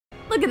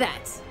Look at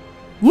that.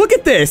 Look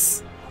at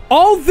this.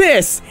 All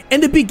this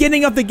in the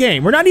beginning of the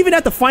game. We're not even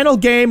at the final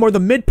game or the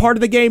mid part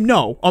of the game.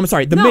 No. I'm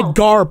sorry, the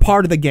Midgar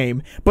part of the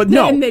game. But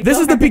no, this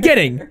is the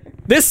beginning.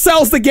 This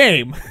sells the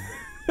game.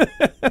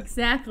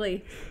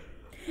 Exactly.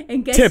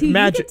 And guess who you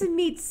get to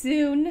meet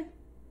soon?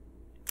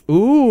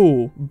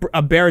 Ooh,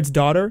 Barrett's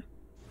daughter?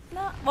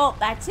 No, well,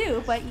 that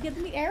too, but you get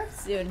to meet Aerith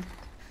soon.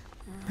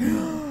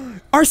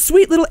 Our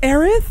sweet little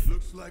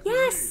Aerith? Like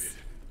yes.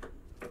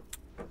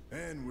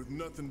 And with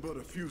nothing but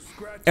a few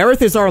scratches.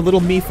 Aerith is our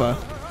little Mifa.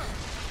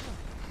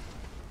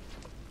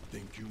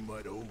 Think you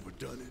might have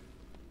overdone it?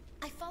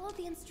 I followed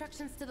the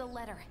instructions to the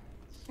letter.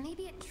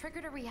 Maybe it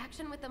triggered a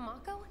reaction with the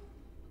Mako?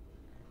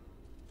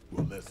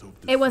 Well, let's hope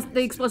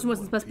the explosion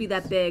wasn't supposed to be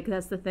that big.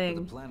 That's the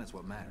thing. The planet's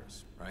what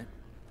matters, right?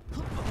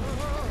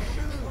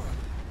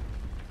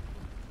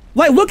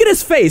 Like, look at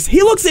his face.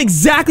 He looks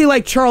exactly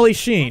like Charlie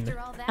Sheen.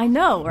 I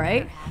know,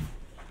 right?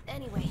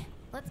 Anyway,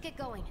 let's get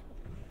going.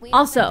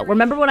 Also,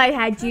 remember when I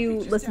had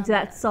you listen to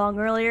that song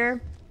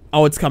earlier?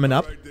 Oh, it's coming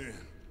up.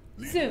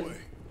 Soon.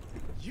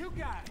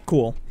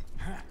 Cool.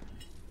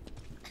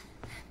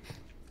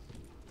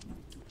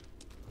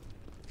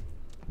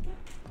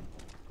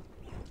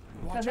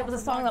 Because it was a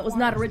song that was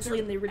not originally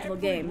in the original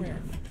game.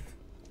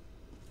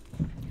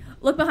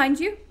 Look behind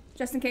you,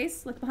 just in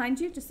case. Look behind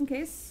you, just in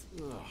case.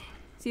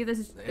 See if this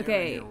is...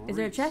 Okay, is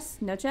there a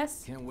chest? No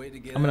chest? Can't wait to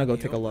get I'm gonna go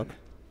take a look.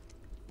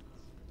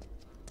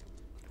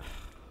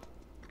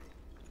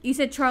 You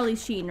said Charlie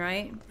Sheen,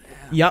 right?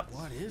 Yep.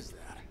 What is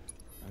that?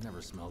 I've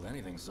never smelled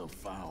anything so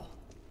foul.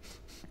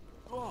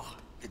 Oh,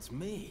 it's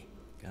me.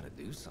 Gotta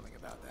do something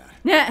about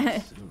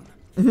that.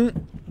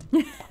 Soon.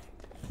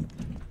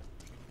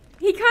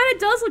 He kind of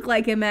does look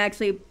like him,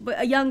 actually, but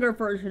a younger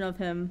version of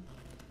him.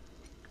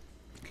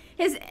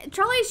 His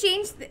Charlie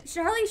Sheen's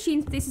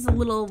face is a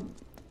little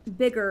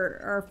bigger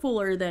or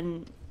fuller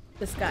than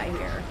this guy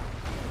here.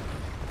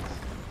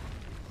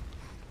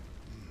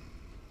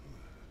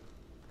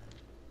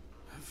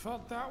 I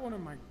felt that one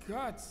in my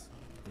guts.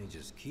 They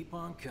just keep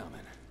on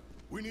coming.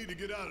 We need to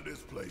get out of this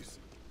place.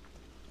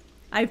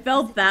 I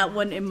felt that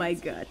one in my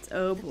gut.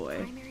 Oh boy.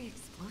 The primary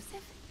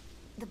explosive?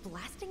 The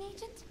blasting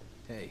agent?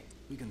 Hey,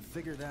 we can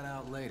figure that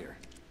out later.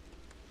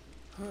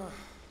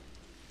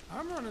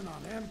 I'm running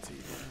on empty.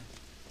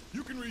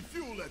 You can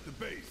refuel at the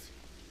base.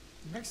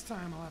 Next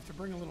time I'll have to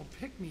bring a little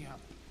pick-me-up.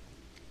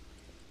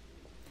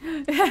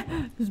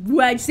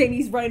 Wedge saying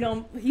he's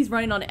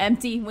running on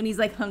empty when he's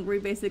like hungry.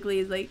 Basically,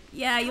 he's like,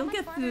 yeah, you'll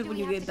get food when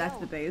you get back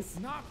to the base.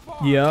 Not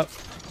far. Yep.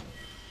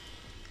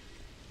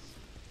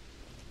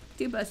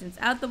 2 potions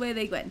out the way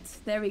they went.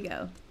 There we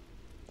go.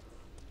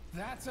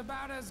 That's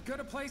about as good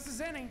a place as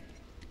any.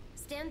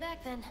 Stand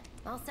back then.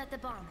 I'll set the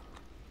bomb.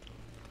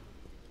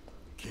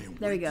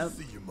 There we go. To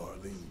see you,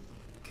 Marlene.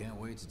 Can't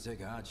wait to take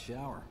a hot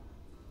shower.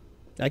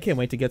 I can't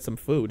wait to get some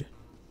food.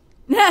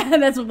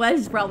 That's what Wedge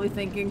is probably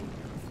thinking.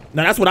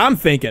 Now that's what I'm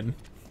thinking.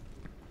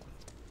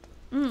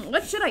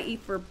 What should I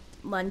eat for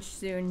lunch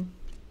soon?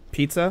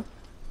 Pizza?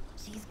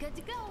 She's good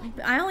to go.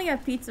 I only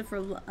have pizza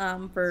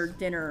for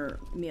dinner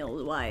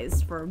meal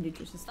wise for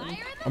Nutrisystem.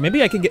 Or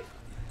maybe I could get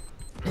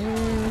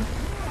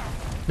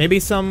maybe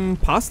some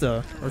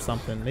pasta or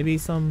something. Maybe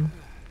some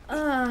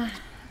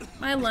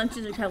My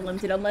lunches are kind of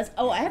limited unless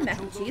I have mac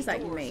and cheese I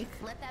can make.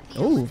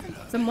 Oh,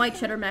 Some white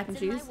cheddar mac and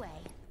cheese.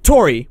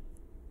 Tori,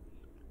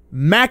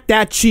 mac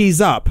that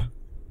cheese up.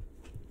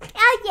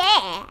 Oh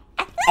yeah.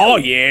 Oh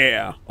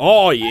yeah.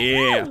 Oh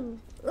yeah.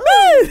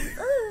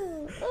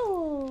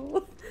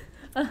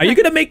 Are you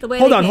gonna make?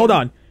 Hold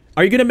on.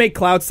 Are you gonna make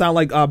Cloud sound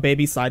like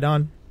baby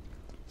Sidon?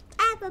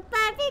 I'm a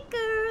Barbie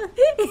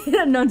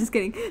girl. No, I'm just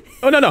kidding.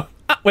 Oh no.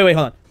 Wait,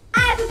 hold on.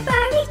 I'm a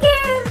Barbie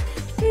girl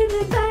in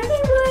a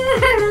Barbie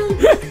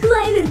world.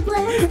 Life is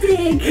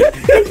plastic.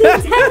 It's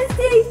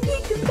fantastic. You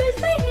can brush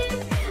my hair.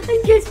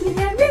 Adjustment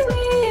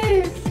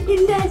everywhere.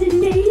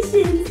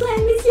 Imagination.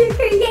 Slime is your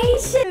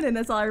creation. And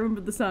that's all I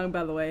remember the song,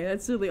 by the way.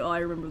 That's really all I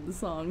remember the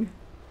song.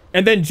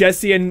 And then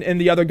Jesse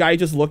and the other guy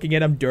just looking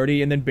at him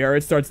dirty, and then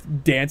Barrett starts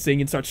dancing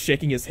and starts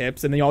shaking his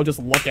hips, and they all just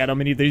look at him,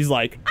 and he's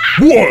like,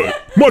 "What?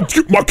 My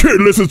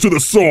kid listens to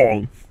the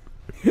song."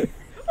 What?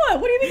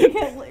 What do you mean you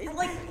can't?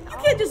 Like, you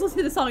can't just listen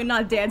to the song and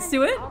not dance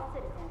to it.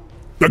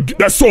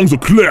 That song's a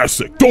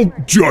classic.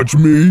 Don't judge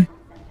me.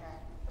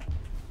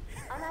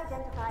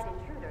 Unidentified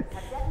intruders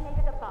have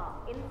detonated a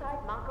bomb inside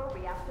Mako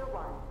Reactor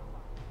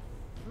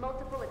 1.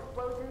 Multiple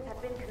explosions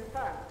have been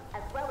confirmed,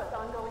 as well as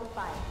ongoing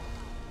fire.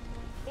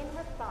 In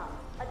response,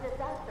 a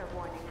disaster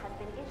warning has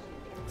been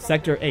issued in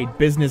Sector 8,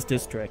 Business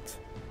District.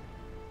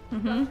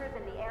 Structures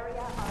in the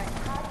area are at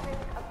high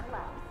risk of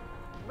collapse,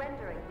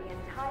 rendering the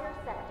entire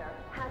sector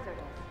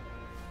hazardous.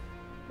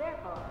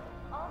 Therefore,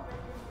 all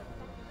residents of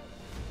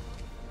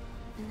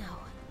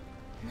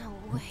No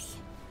way.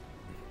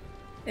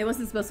 It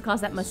wasn't supposed to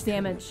cause that much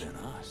damage. Couldn't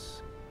have been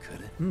us,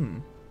 could it?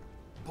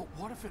 But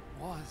what if it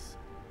was?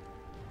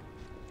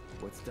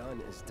 What's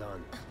done is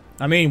done.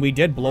 I mean, we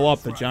did blow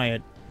up the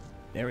giant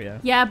area.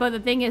 Yeah, but the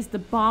thing is, the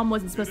bomb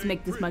wasn't supposed to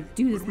make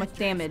do this much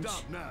damage.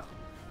 Now.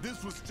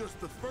 This was just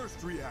the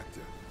first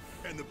reactor.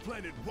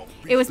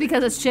 It was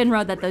because of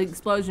Shinra that the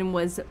explosion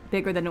was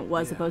bigger than it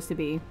was supposed to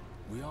be.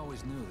 We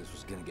always knew this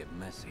was gonna get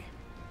messy.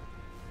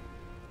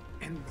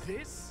 And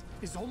this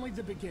is only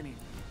the beginning.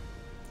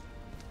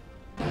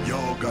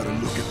 Y'all gotta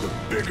look at the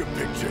bigger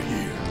picture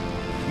here.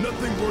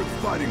 Nothing worth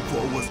fighting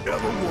for was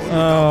ever won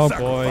Oh without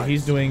boy, sacrifice.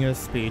 he's doing a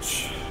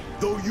speech.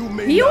 Though you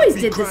may He not always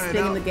be did this crying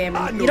thing in out, the game.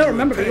 I You know don't your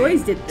remember, but he pain.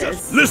 always did this.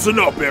 Just listen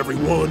up,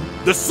 everyone.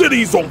 The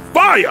city's on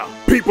fire.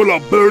 People are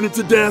burning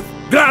to death.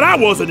 Glad I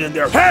wasn't in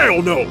there.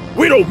 Hell no.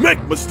 We don't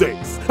make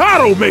mistakes. I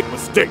don't make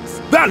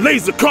mistakes. That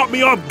laser caught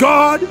me off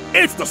guard.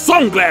 It's the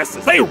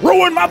sunglasses. They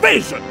ruined my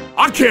vision.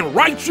 I can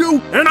write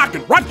you, and I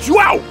can write you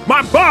out.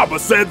 My barber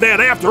said that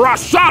after I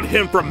shot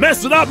him for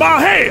messing up my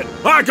head.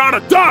 I got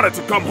a daughter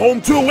to come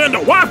home to and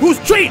a wife who's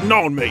cheating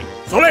on me.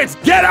 So let's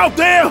get out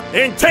there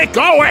and take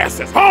our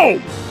asses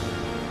home.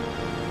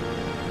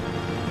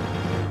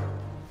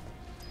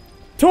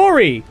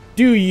 Tori,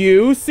 do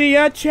you see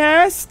a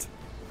chest?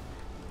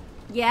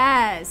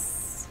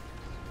 Yes.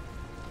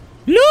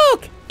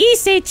 Look,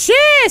 it's a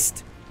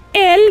chest.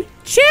 El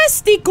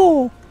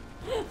chestico.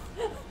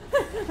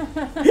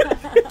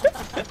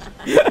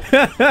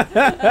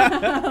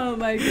 Oh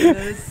my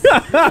goodness.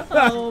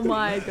 Oh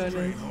my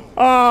goodness.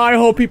 I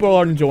hope people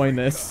are enjoying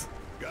this.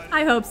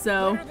 I hope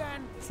so,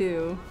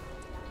 too.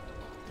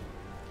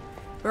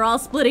 We're all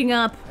splitting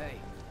up. Hey,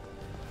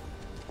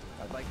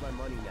 I'd like my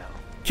money now.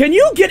 Can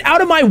you get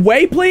out of my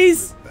way,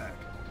 please? Back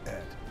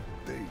at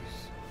base.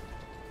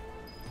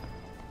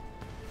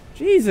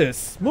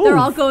 Jesus, move. They're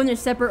all going their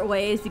separate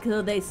ways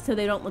because so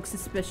they don't look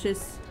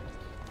suspicious.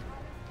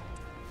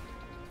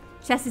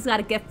 Chessie's got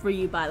a gift for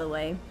you, by the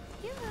way.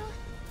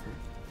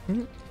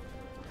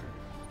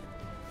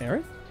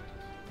 Aerith?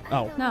 I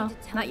Oh. don't No,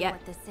 need to tell not you yet.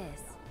 What this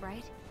is,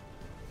 right?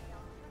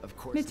 Of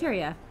course.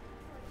 Materia.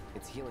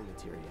 It's healing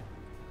materia.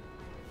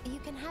 You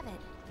can have it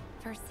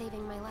for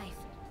saving my life.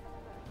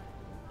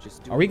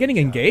 Just do Are we getting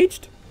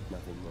engaged?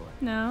 Nothing more.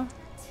 No.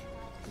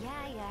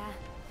 Yeah.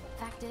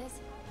 Fact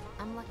is,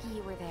 I'm lucky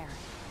you were there.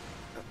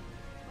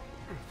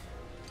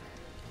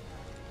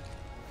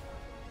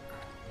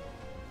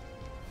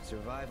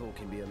 Survival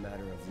can be a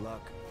matter of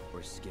luck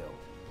or skill.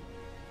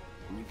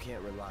 And you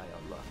can't rely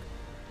on luck.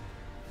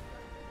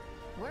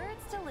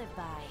 Words to live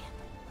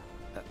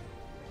by.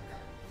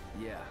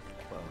 Yeah,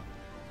 well,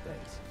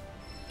 thanks.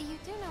 You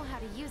do know how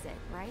to use it,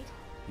 right?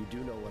 You do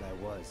know what I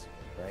was,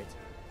 right?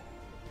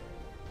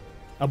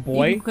 A You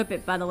boy? can equip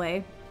it, by the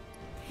way.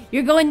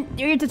 You're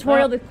your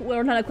tutorial to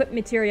learn how to equip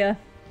materia.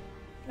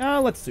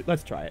 Let's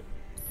try it.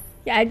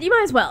 Yeah, you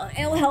might as well.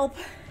 It'll help.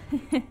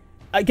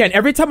 Again,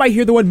 every time I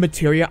hear the word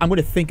materia, I'm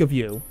gonna think of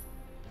you.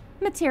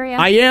 Materia.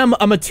 I am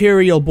a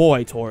material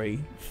boy, Tori.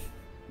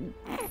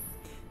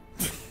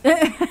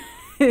 There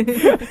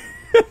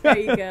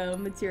you go,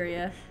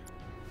 materia.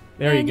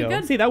 There And you you're go.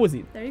 good. See, that was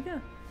easy. There you go.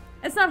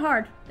 It's not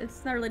hard.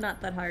 It's not really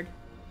not that hard.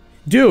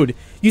 Dude,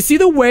 you see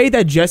the way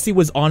that Jessie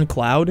was on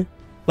Cloud?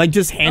 Like,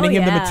 just handing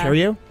him the yeah.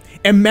 materia?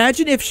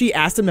 Imagine if she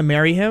asked him to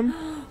marry him.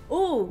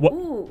 Ooh, What-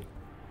 ooh.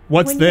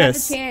 What's when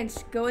this? you have the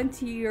chance, go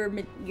into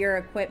your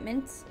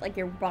equipment, like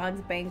your bronze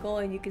bangle,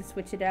 and you can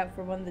switch it out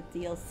for one of the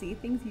DLC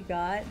things you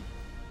got.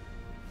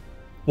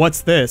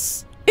 What's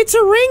this? It's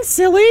a ring,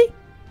 silly!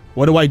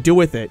 What do I do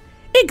with it?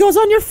 It goes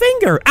on your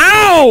finger!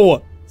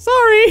 Ow!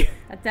 Sorry!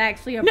 That's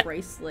actually a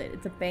bracelet.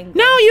 It's a bangle.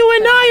 Now you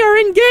and I are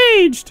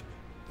engaged!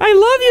 I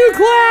love you,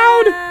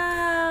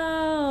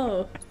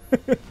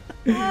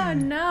 Cloud! Oh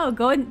no!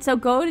 Go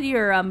to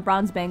your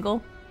bronze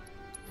bangle.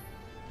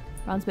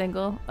 Bronze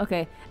bangle.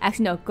 Okay.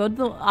 Actually, no. Go to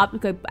the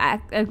go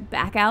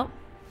back out.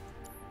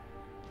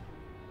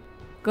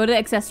 Go to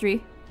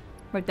accessory.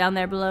 Right down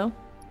there below.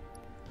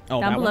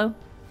 Oh, Down that below. one?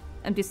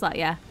 Empty slot.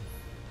 Yeah.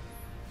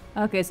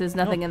 Okay, so there's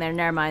nothing in there.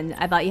 Never mind.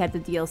 I thought you had the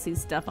DLC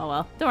stuff. Oh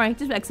well. Don't worry.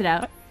 Just exit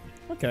out.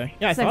 Okay.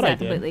 Yeah, I Just thought exit I out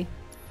did. completely.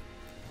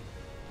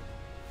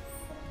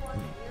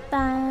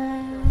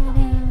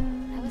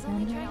 I was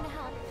only trying to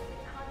help.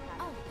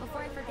 Oh,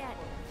 before I forget,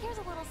 here's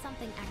a little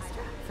something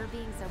extra for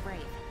being so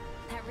brave.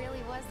 That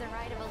really was the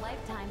ride of a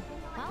lifetime.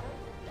 Well,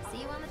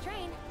 see you on the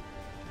train.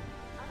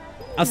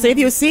 I'll save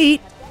you a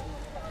seat.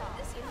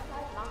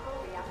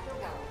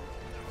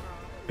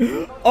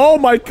 Oh,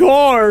 my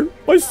car!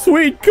 My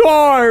sweet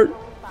car!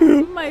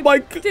 My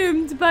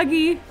doomed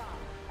buggy.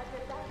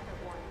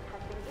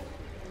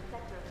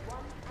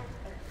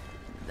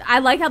 I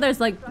like how there's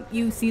like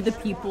you see the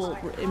people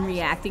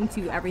reacting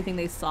to everything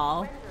they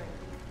saw.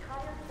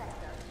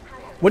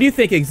 What do you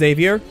think,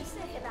 Xavier?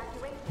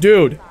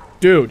 Dude.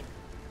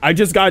 I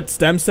just got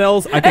stem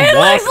cells. I can It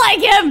walk. looks like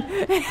him.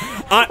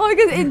 Oh my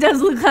god, it does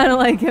look kind of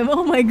like him.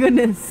 Oh my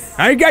goodness.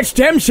 I got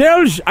stem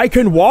cells. I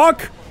can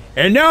walk.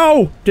 And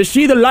now, to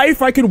see the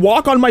life I can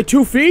walk on my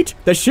 2 feet,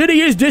 the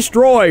city is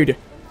destroyed.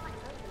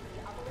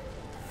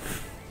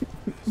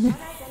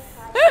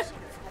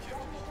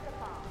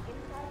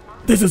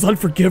 This is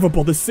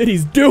unforgivable. The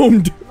city's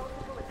doomed.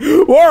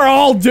 We're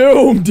all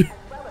doomed.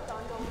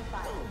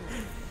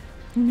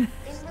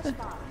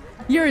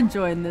 You're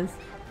enjoying this.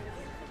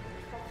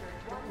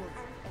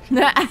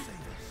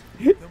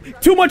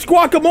 Too much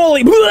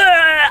guacamole.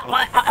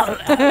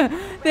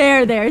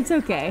 There, it's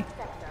okay.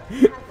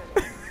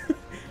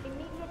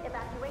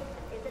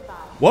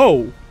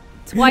 Whoa.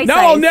 Twice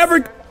now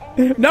ice.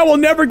 Now we'll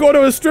never go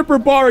to a stripper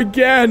bar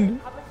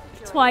again.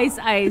 Twice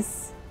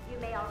ice.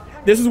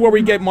 This is where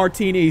we get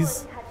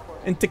martinis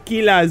and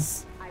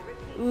tequilas.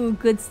 Ooh,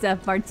 good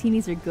stuff.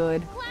 Martinis are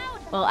good.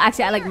 Well,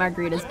 actually, I like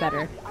margaritas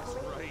better.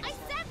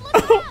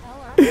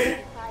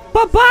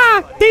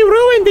 Papa, they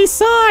ruined the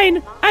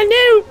sign. I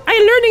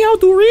learning how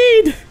to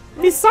read.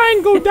 The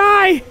sign go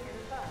die.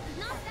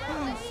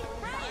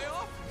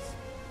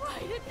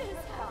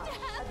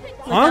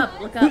 Huh?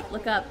 Look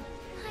up.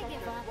 I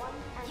give up.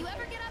 You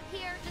ever get up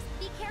here, just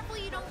be careful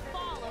you don't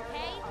fall,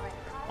 okay?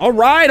 All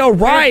right.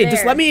 Right Just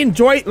there. let me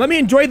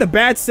enjoy the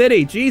bad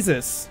city.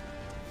 Jesus.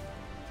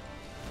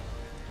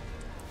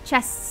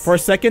 Chests. For a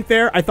second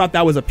there, I thought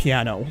that was a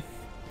piano.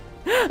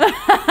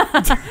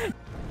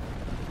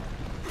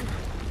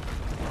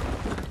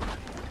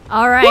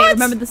 All right, What?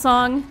 remember the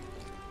song?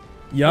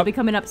 It'll Yep. be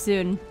coming up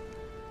soon.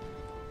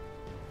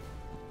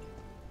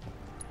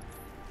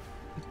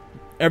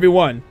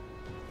 Everyone,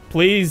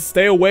 please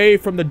stay away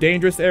from the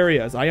dangerous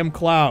areas. I am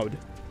Cloud.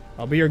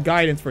 I'll be your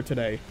guidance for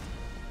today.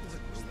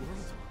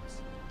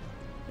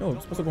 Oh,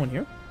 I'm supposed to go in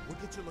here?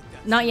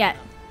 Not yet.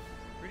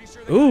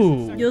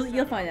 Ooh.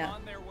 You'll find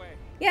out.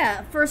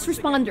 Yeah, first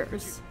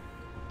responders.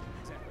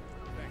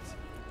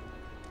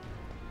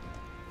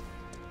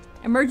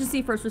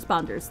 Emergency first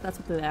responders. That's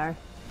what they are.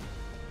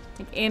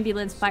 Like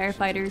ambulance,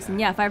 firefighters, and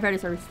yeah,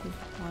 firefighters are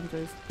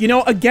responders. You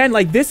know, again,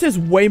 like this is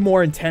way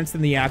more intense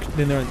than the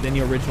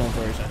original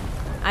version.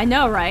 I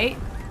know, right?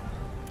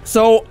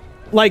 So,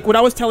 like what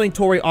I was telling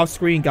Tori off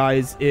screen,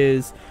 guys,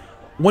 is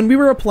when we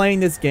were playing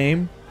this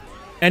game,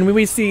 and when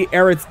we see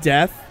Aerith's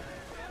death,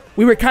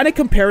 we were kind of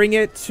comparing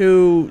it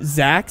to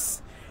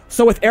Zack's.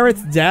 So with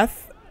Aerith's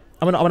death,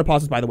 I'm gonna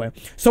pause this, by the way.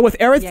 So with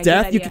Aerith's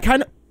death, you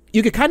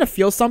could kind of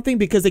feel something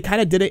because they kind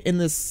of did it in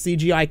this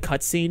CGI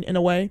cutscene in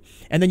a way,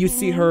 and then you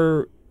see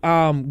her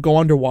go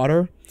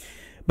underwater.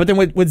 But then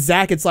with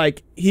Zack, it's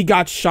like he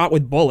got shot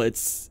with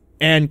bullets,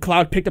 and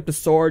Cloud picked up the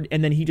sword,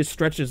 and then he just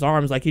stretched his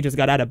arms like he just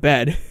got out of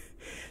bed.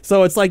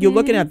 So it's like you're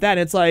looking at that,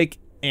 and it's like,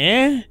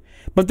 eh.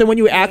 But then when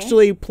you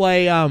actually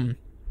play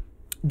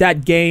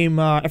that game,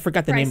 I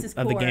forgot the name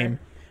of the game.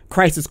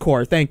 Crisis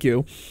Core, thank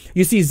you.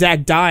 You see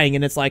Zack dying,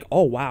 and it's like,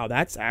 oh wow,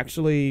 that sucks.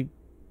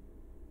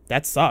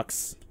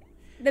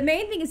 The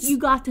main thing is you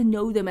got to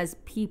know them as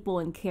people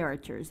and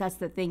characters. That's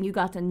the thing. You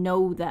got to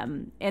know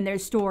them and their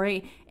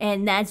story,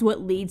 and that's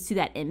what leads to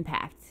that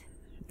impact.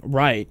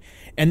 Right.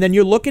 And then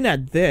you're looking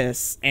at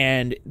this,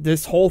 and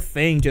this whole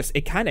thing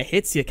it kind of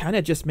hits you. It kind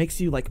of just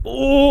makes you like,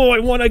 oh,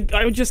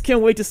 I just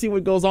can't wait to see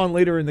what goes on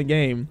later in the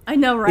game. I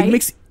know, right?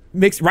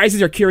 It raises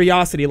your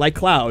curiosity like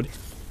Cloud.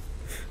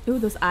 Ooh,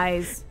 those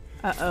eyes.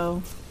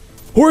 Uh-oh.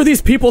 Who are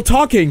these people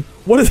talking?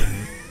 What is...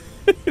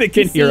 They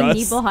can hear us.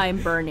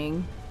 Nibelheim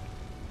burning.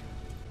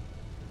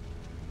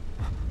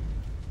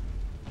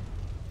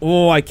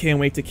 Oh, I can't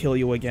wait to kill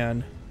you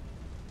again.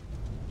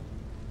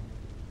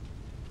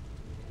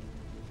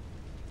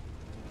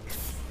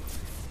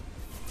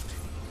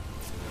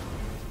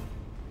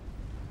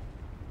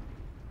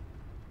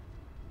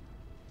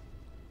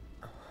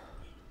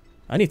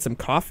 I need some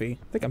coffee.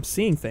 I think I'm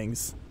seeing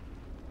things.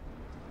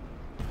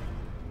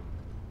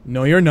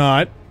 No, you're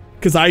not.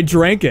 Because I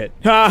drank it.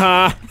 Ha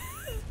ha.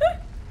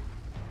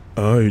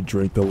 I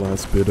drank the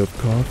last bit of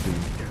coffee.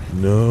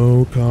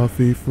 No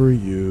coffee for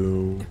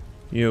you.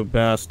 You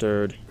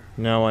bastard.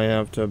 Now I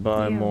have to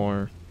buy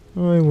more.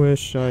 I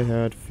wish I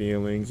had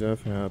feelings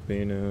of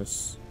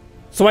happiness.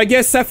 So I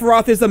guess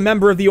Sephiroth is a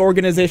member of the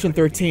Organization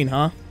 13,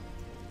 huh?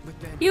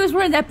 He was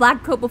wearing that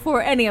black coat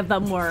before any of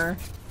them were.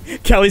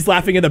 Kelly's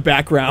laughing in the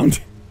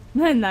background.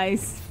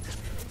 Nice.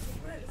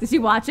 Is she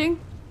watching?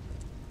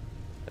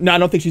 No, I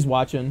don't think she's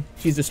watching.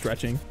 She's just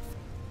stretching.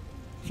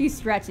 She's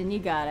stretching, you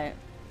got it.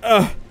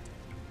 Ugh.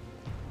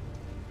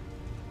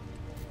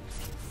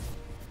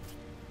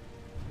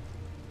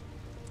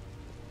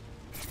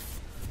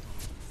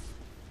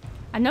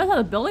 I know how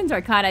the buildings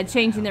are kind of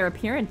changing their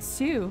appearance,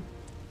 too.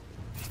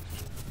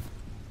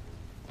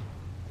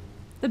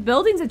 The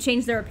buildings have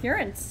changed their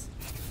appearance.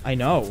 I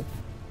know.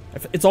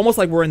 It's almost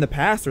like we're in the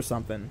past or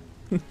something.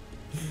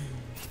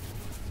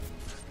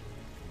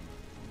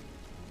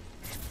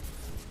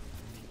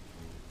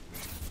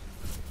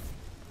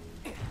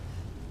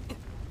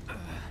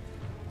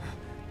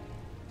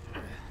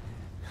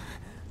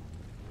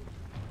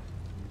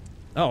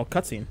 Oh,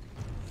 cutscene.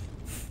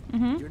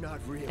 Mm-hmm. You're not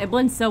real. It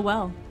blends so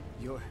well.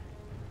 You're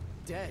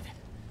dead.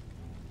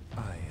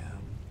 I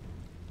am.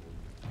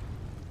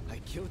 I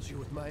killed you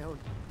with my own.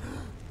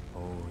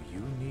 Oh, you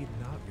need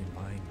not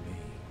remind me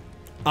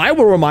I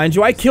will remind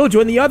you, I killed you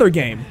in the other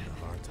game.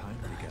 of our time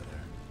together.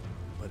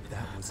 But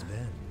that was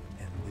then,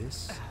 and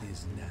this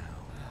is now.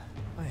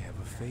 I have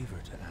a favor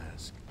to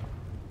ask.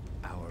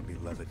 Our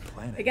beloved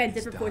planet Again, is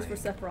different voice for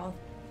dying. Sephiroth.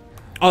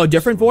 Oh,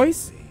 different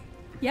voice?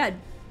 Yeah,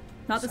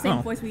 not the same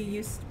Oh. voice we're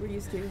used to.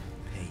 Painfully.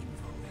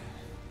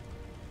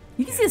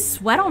 You can see the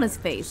sweat on his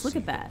face. Look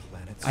at that.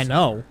 Planet's I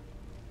know.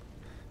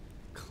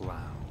 Cloud.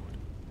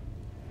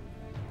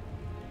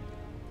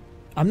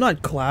 I'm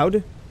not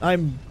Cloud.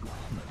 I'm...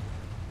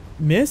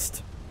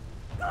 Mist?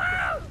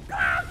 Cloud!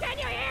 Cloud, can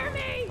you hear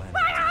me? My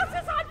house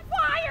is on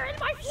fire and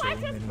my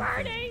flesh is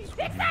burning!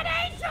 It's that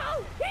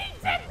angel! He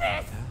did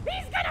this!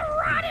 He's gonna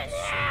rot in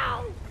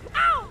hell!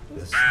 Ow!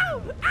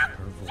 Ow! Ow!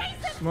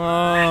 Jesus!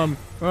 Mom,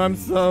 I'm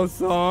so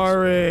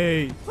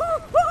sorry.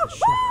 Oh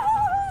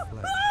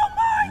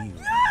my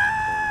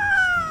God!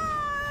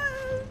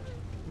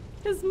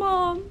 His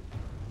mom.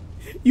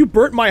 You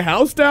burnt my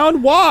house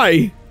down?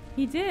 Why?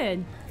 He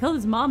did. Killed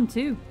his mom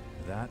too.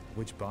 That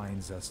which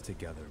binds us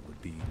together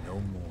would be no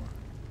more.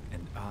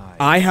 And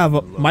I have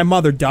a, my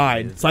mother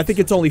died, so I think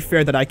it's only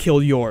fair that I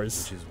kill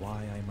yours. Which is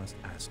why I must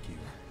ask you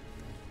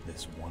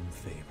this one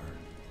favor.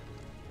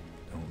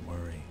 Don't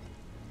worry.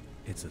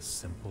 It's a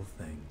simple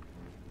thing.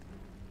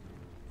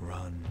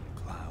 Run,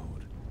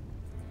 Cloud.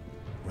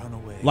 Run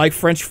away. Like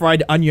French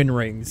fried onion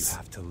rings. You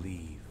have to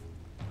leave.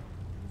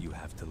 You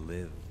have to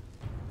live.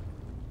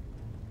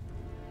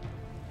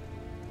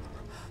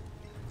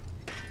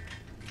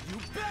 You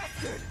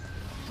bastard!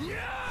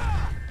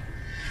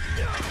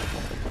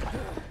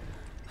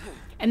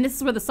 And this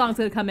is where the song's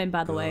gonna come in,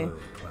 by the way.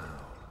 Cloud.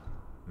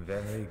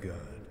 Very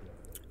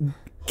good.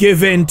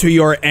 Give in to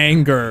your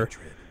anger.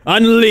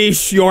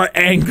 Unleash your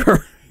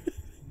anger.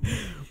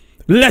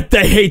 Let the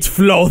hate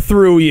flow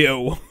through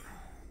you.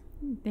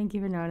 Thank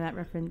you for knowing that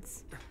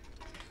reference.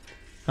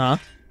 Huh?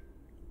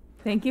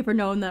 Thank you for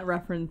knowing that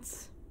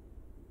reference.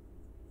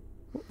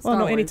 Oh,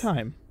 no,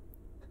 anytime.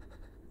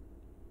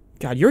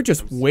 God, you're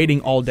just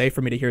waiting all day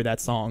for me to hear that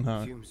song,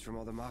 huh? Fumes from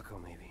all the Mako,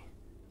 maybe.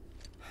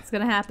 It's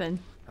gonna happen.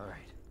 All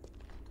right,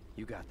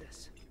 you got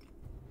this.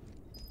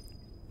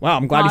 Wow,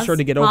 I'm glad you started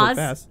to get over it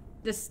fast.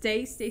 Just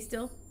stay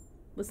still.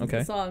 Listen to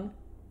the song.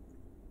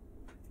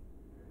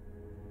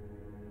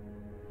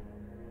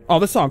 Oh,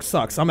 this song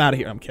sucks. I'm out of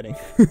here. I'm kidding.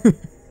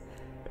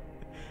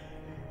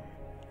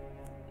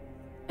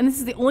 And this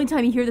is the only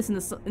time you hear this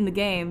in the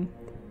game.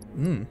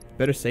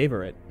 Better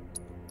savor it.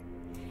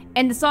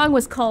 And the song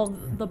was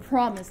called "The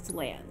Promised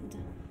Land."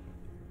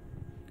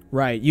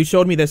 Right. You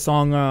showed me this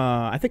song.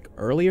 I think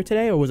earlier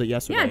today, or was it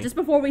yesterday? Yeah, just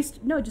before we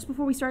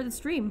started the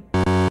stream.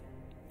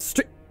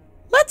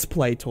 Let's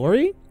play,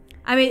 Tori.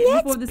 I mean,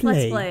 before this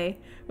let's play.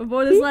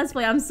 Before this let's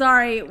play. I'm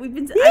sorry. I've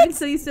been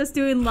so used to us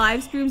doing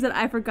live streams that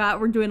I forgot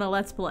we're doing a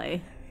let's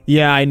play.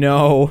 Yeah, I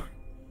know.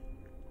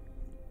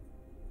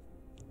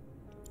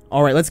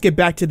 All right, let's get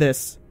back to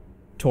this.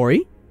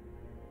 Tori?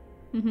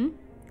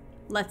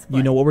 Let's play.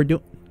 You know what we're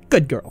doing?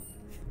 Good girl.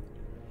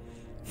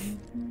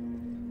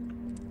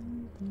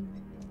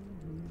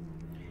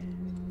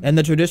 And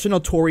the traditional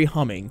Tori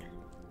humming.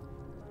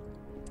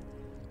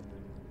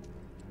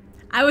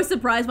 I was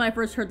surprised when I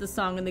first heard the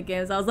song in the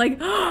games. I was like,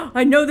 oh,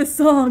 I know this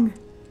song.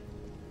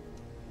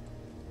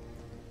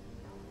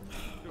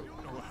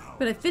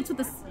 But it fits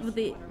with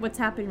what's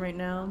happening right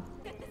now.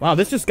 Wow,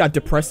 this just got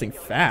depressing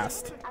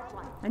fast.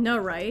 I know,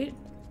 right?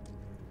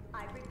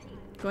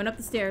 Going up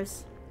the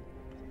stairs.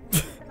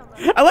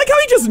 I like how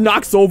he just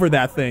knocks over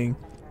that thing.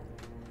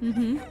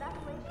 And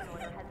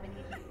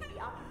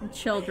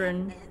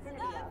children.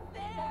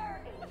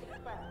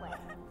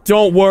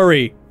 Don't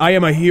worry. I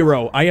am a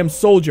hero. I am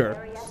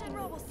soldier.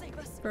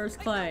 First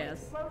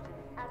class.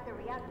 At the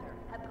reactor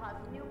have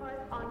caused numerous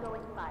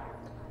ongoing fires.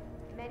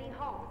 Many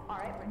homes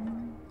are at risk.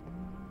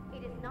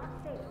 It is not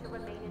safe to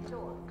remain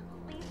indoors.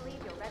 Please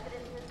leave your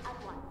residences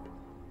at once.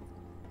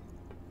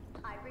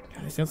 I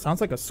repeat. It sounds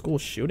like a school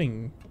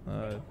shooting.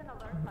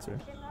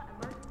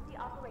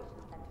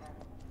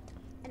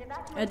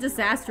 A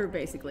disaster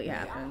basically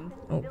happened.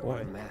 Oh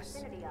boy.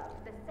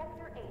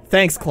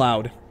 Thanks,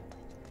 Cloud.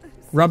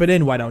 Rub it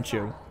in, why don't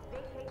you?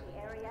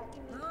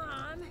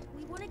 Mom,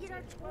 we want to get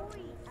our toys.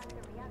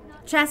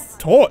 Chest.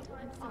 Toy.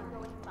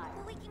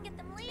 We can get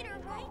them later,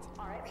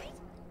 right?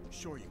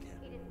 Sure you can.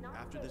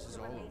 After this is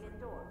all over.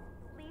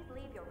 Please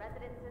leave your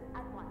residences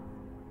at once.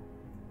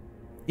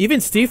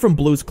 Even Steve from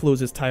Blue's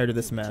Clues is tired of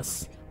this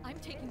mess. I'm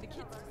taking the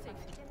kids to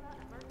safety.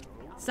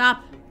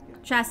 Stop.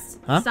 Chest.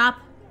 Huh? Stop.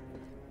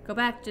 Go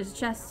back. Just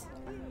chest.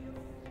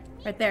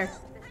 Right there.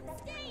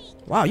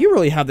 Wow, you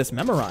really have this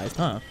memorized,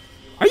 huh?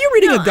 Are you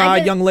reading a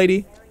guide, young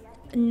lady?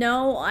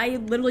 No, I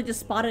literally just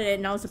spotted it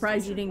and I was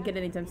surprised you didn't get it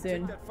anytime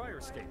soon. That fire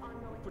escape.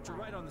 Put you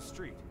right on the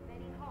street.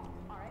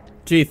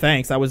 Gee,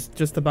 thanks. I was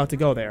just about to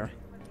go there.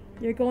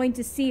 You're going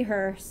to see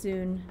her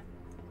soon.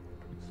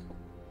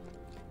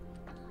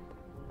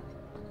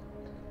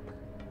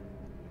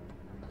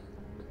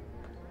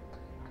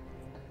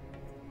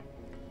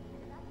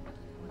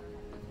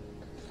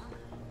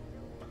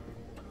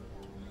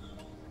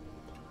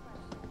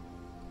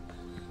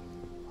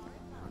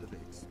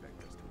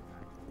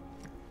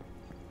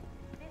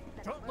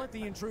 Don't let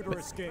the intruder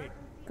escape.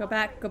 Go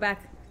back, go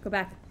back, go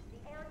back.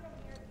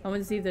 I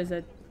want to see if there's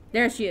a...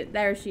 There she is.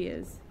 There she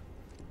is.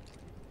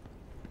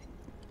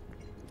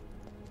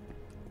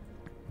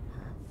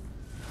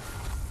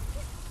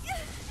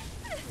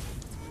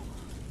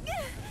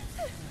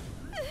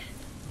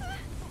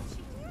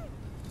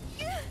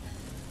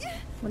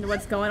 Wonder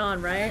what's going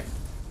on, right?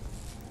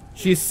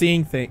 She's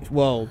seeing things.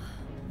 Well,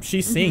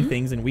 she's seeing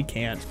things and we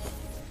can't.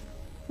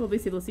 We'll be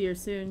able to see her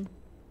soon.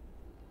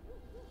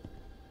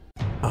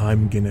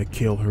 I'm gonna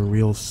kill her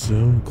real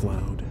soon,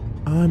 Cloud.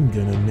 I'm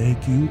gonna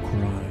make you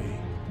cry.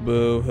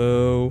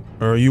 Boo-hoo.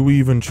 Are you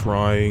even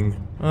trying?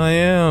 I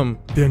am.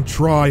 Then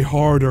try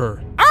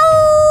harder.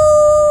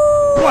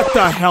 What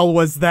the hell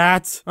was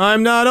that?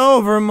 I'm not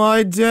over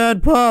my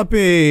dead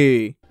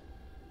puppy.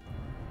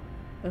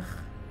 Ugh.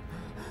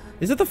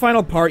 Is it the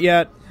final part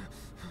yet?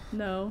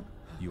 No.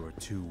 You are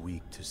too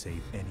weak to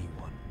save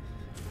anyone.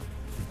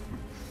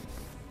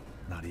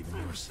 Not even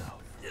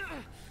yourself.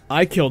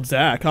 I killed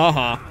Zack,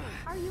 haha.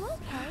 Are you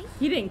okay?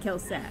 He didn't kill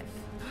Zack.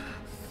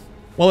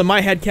 Well, in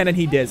my headcanon,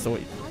 he did, so... Are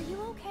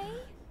you okay?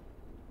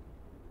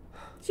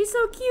 She's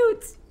so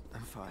cute.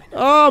 I'm fine.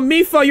 Oh,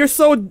 Mifa, you're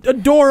so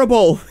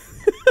adorable.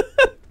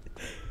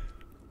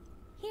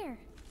 Here,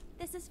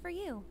 this is for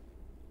you.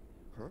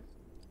 Huh?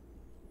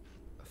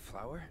 A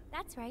flower?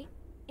 That's right.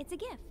 It's a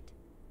gift.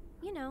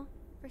 You know,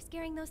 for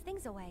scaring those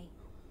things away.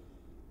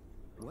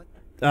 What?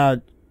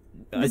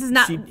 This is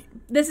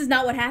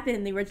not what happened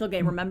in the original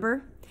game,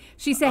 remember?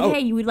 She said, Oh. hey,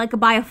 you would like to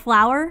buy a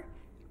flower?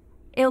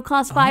 It'll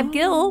cost 5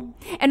 gil.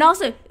 And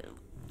also,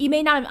 you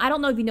may not have, I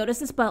don't know if you noticed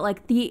this, but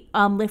like the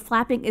lip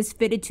flapping is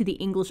fitted to the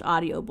English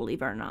audio,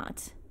 believe it or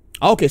not.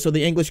 Okay, so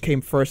the English came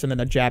first and then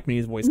the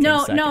Japanese voice came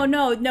second.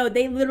 No.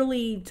 They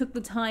literally took the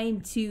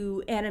time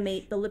to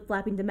animate the lip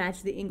flapping to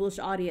match the English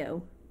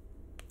audio.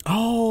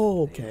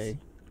 Oh, okay.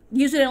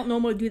 Usually I don't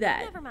normally do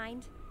that. Never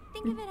mind.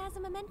 Think of it as a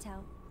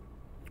memento.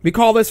 We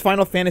call this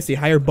Final Fantasy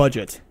higher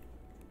budget.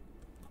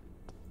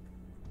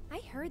 I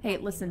heard Hey,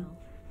 that, listen. you know.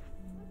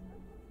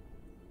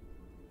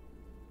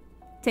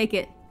 Take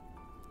it.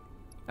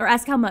 Or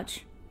ask how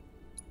much.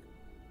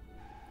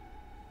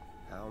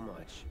 How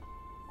much?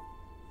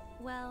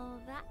 Well,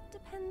 that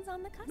depends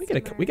on the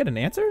customer. We get an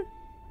answer?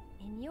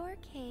 In your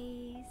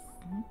case,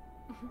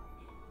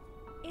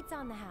 it's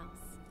on the house.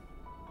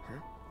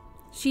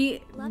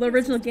 The Love your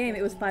original sister game,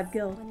 it was 5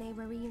 gil. when they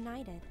were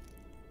reunited.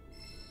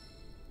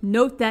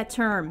 Note that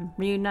term,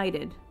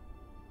 reunited.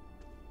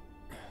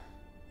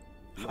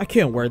 I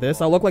can't wear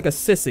this. I'll look like a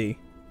sissy.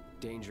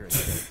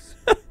 Dangerous.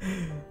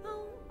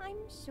 Oh, I'm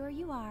sure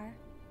you are.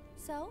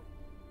 So?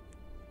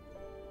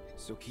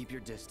 So keep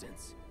your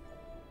distance.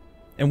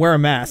 And wear a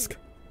mask.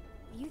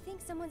 You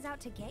think someone's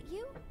out to get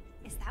you?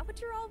 Is that what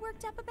you're all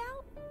worked up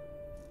about?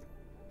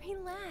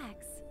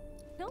 Relax.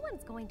 No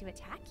one's going to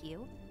attack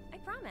you. I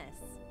promise.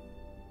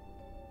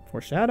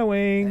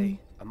 Foreshadowing. Hey,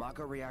 a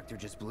Mako reactor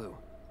just blew.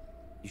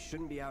 You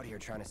shouldn't be out here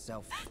trying to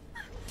self.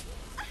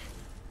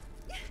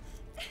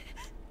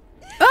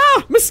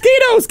 Ah!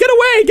 Mosquitoes! Get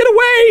away! Get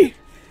away!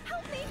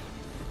 Help me!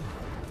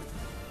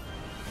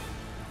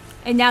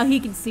 And now he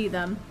can see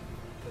them.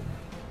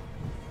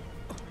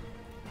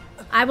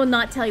 I will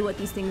not tell you what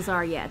these things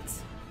are yet.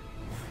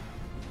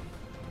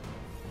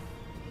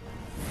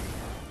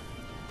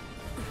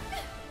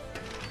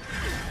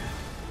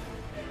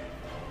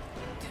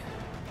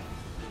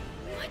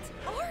 What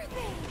are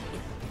they?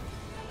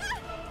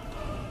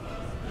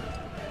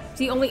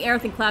 See, only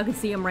Aerith and Cloud can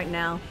see him right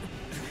now.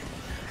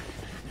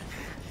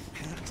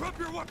 Drop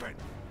your weapon!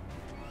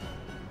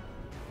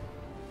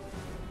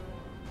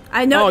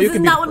 I know, Oh, you this is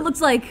can be not what it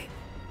looks like.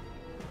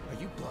 Are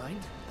you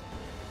blind?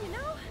 You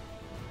know,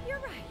 you're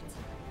right.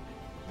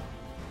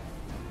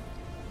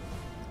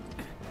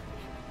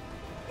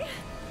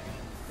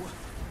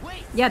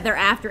 Wait! Yeah, they're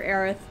after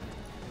Aerith.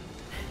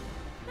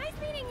 Nice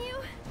meeting you.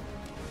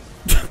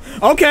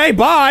 Okay,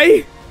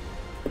 bye!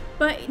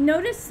 But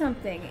notice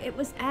something. It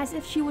was as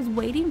if she was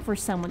waiting for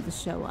someone to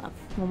show up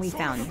when we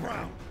found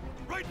her.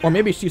 Or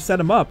maybe she set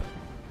him up.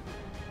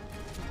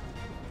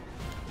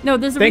 No,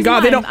 there's a Thank reason God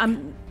why they don't-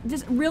 I'm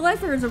just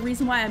realize there's a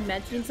reason why I'm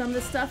mentioning some of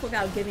this stuff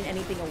without giving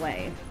anything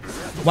away.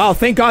 Wow,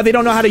 thank God they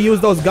don't know how to use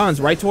those guns,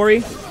 right,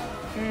 Tori?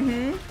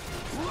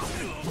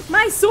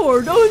 My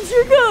sword owns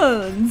your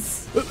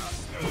guns.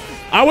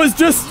 I was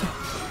just...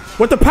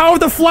 With the power of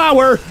the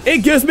flower, it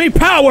gives me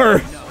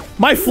power!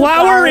 My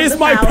flower power of is the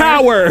my power.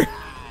 power!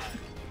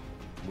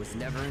 Was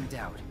never in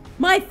doubt.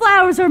 My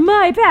flowers are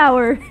my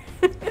power.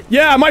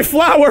 Yeah, my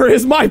flower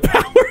is my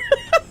power!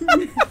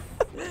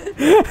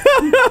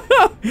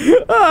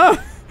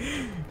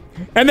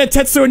 And then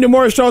Tetsuo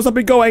Nomura shows up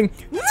and going,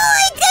 Muy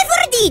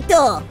que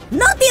gordito!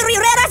 No te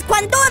rireras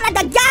cuando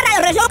nadagara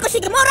el reloj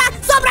Shigemura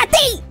sobre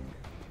ti!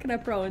 Can I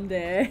pro in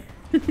there?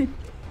 Just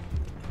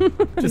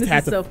This had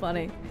is to... so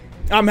funny.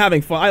 I'm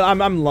having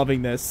fun. I'm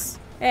loving this.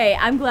 Hey,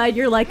 I'm glad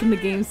you're liking the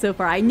game so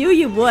far. I knew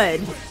you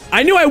would.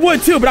 I knew I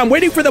would too, but I'm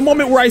waiting for the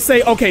moment where I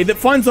say, okay, the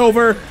fun's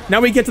over.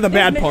 Now we get to the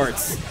bad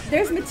parts.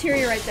 There's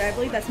materia right there. I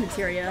believe that's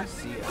materia.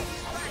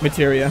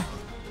 Materia.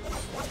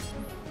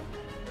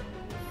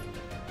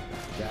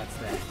 That's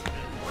that.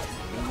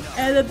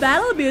 And the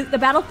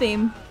battle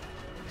theme.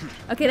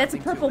 Okay, that's a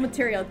purple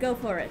material. Go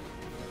for it.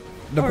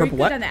 The Or purple we can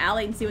what? go down the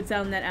alley and see what's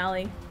down in that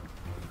alley.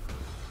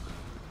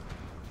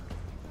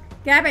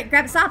 Grab it,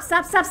 stop,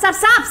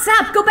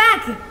 go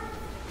back!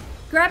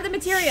 Grab the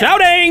material.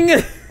 Shouting!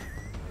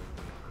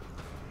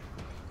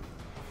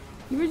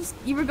 You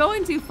You were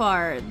going too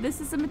far.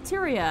 This is a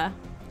materia.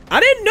 I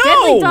didn't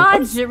know! Deadly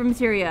dodge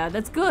materia.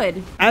 That's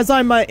good. As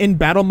I'm in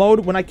battle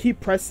mode, when I keep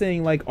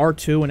pressing like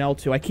R2 and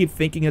L2, I keep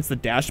thinking it's the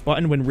dash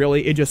button when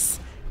really it just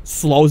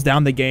slows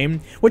down the game.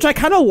 Which I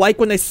kind of like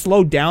when they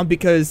slow down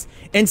because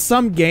in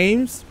some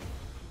games,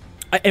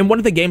 in one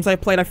of the games I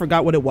played, I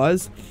forgot what it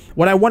was.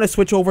 When I want to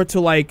switch over to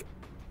like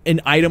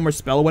an item or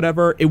spell or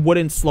whatever, it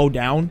wouldn't slow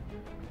down.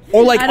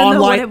 Or like I don't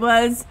online. know what it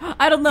was.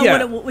 I don't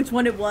know which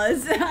one it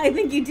was. I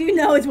think you do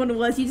know which one it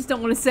was. You just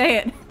don't want to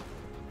say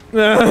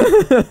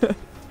it.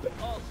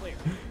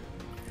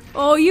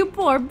 Oh, you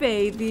poor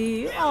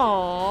baby.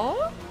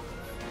 Aww.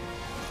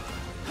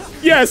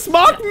 Yes,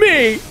 mock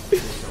me!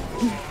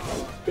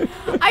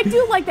 I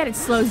do like that it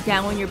slows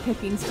down when you're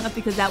picking stuff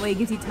because that way it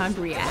gives you time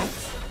to react.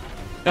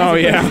 Oh,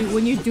 yeah.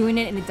 When you're doing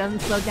it and it doesn't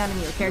slow down and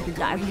your character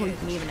dies before you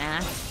can even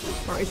act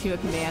or issue a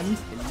command.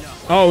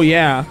 Oh,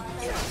 yeah.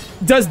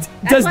 Does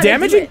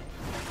damage...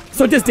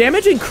 So does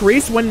damage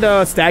increase when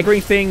the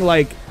staggering thing,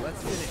 like,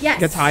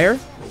 gets higher?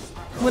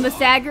 When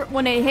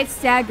it hits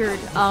staggered,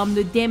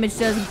 the damage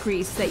does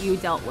increase that you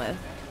dealt with.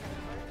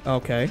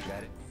 Okay.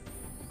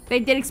 They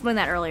did explain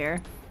that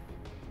earlier.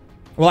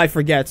 Well, I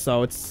forget,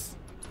 so it's...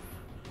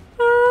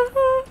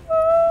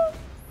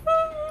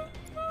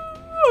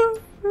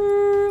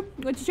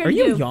 What you trying to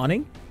do? Are you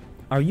yawning?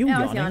 Are you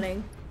yawning? I was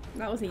yawning.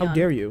 That wasn't yawning. How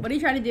dare you? What are you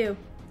trying to do?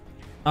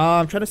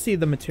 I'm trying to see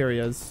the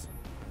materias.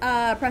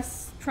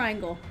 Press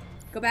triangle.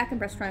 Go back and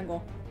press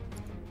triangle.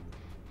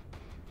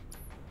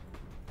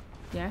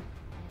 Yeah.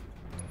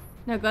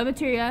 No, go to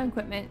materia,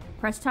 equipment.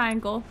 Press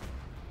triangle.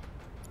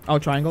 Oh,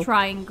 triangle?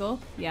 Triangle,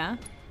 yeah.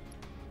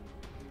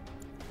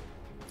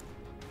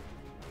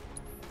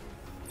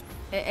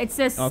 It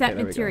says set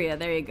materia.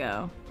 There you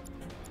go.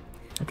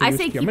 Okay, I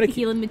say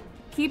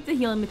keep the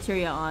healing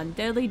materia on.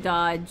 Deadly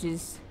dodge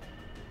is...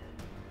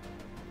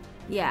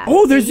 Yeah.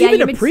 Oh, there's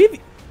even a preview.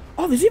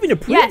 Oh, there's even a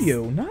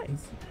preview. Yes.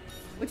 Nice.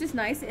 Which is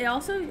nice. It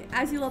also,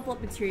 as you level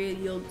up materia,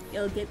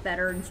 it'll get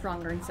better and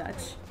stronger and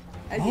such.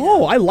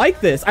 Oh, I like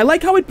this. I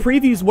like how it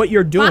previews what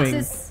you're doing.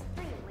 Boxes.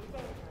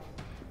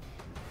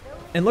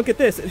 And look at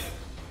this.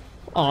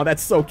 Oh,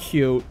 that's so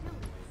cute.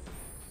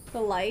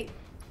 The light.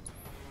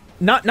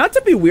 Not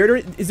to be weirder.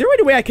 Is there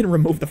any way I can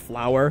remove the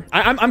flower?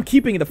 I'm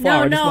keeping the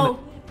flower.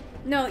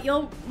 No,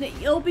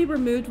 you'll be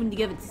removed when you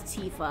give it to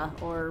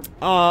Tifa or.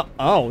 Oh,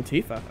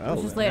 Tifa. Oh,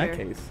 which is in later. that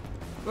case.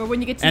 Or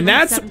when you get to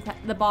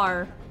the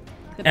bar.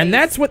 And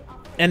that's when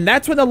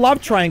the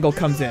love triangle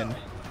comes in.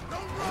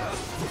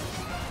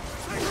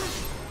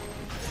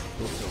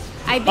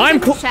 I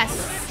think there's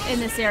chests in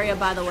this area,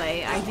 by the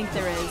way. I think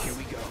there is.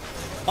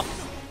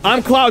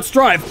 I'm Cloud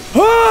Strife.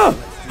 Ah!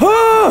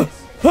 Ah!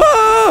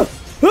 Ah!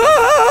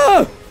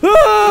 Ah!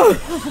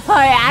 Ah!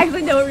 I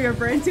actually know what you're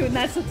referring to, and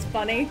that's what's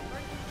funny.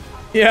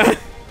 Yeah.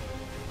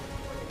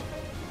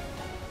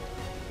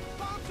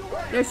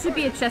 There should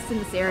be a chest in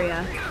this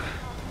area.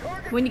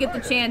 When you get the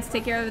chance,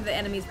 take care of the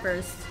enemies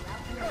first.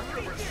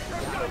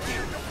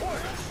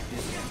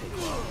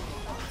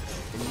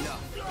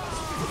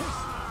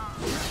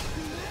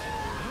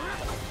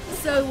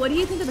 So, what do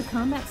you think of the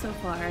combat so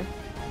far?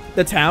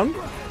 The town?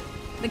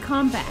 The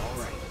combat.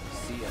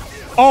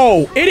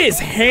 Oh, it is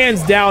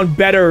hands down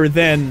better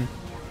than,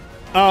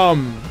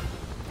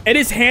 it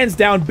is hands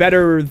down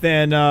better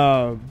than,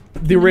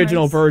 the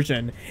original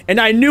version. And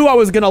I knew I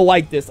was gonna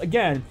like this.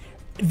 Again,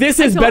 this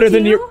is better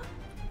than your...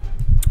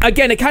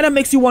 Again, it kind of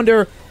makes you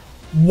wonder,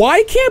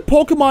 why can't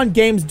Pokemon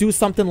games do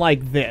something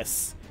like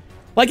this?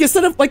 Like,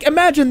 instead of, like,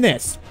 imagine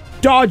this.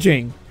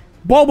 Dodging.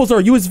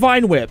 Bulbasaur, use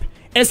Vine Whip.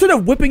 Instead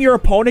of whipping your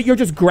opponent, you're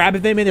just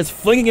grabbing them and just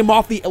flinging him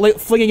off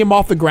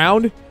the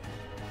ground.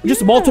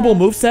 Just multiple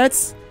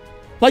movesets.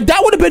 Like, that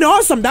would have been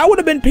awesome. That would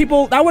have been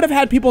that would have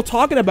had people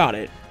talking about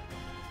it.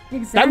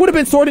 Exactly. That would have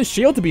been Sword and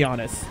Shield, to be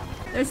honest.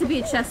 There should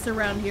be a chest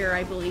around here,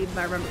 I believe, if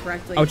I remember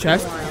correctly. Oh,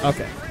 chest?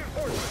 Okay.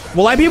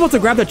 Will I be able to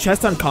grab the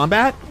chest on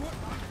combat?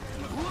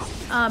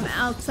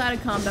 Outside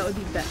of combat would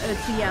be better.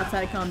 See,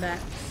 outside of combat.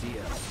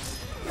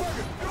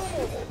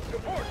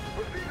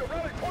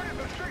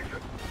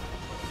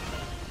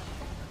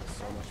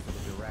 So much for the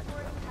direct.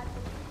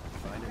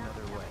 Find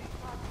another way.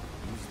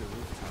 Use the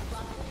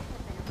rooftops.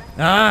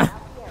 Ah!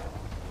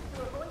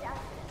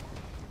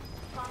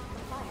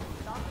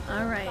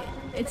 Alright.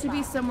 It should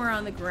be somewhere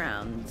on the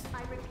ground.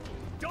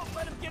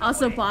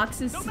 Also,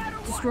 boxes.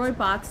 Destroy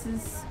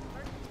boxes.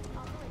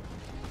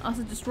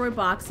 Also, destroy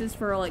boxes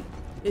for, like,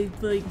 if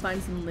you can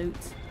find some loot.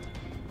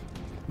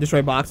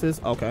 Destroy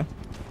boxes? Okay.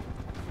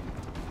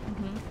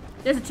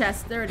 There's a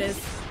chest. There it is.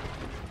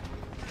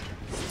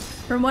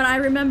 From what I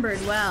remembered,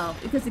 wow.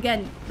 Because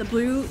again, the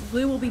blue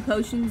will be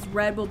potions,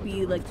 red will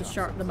be like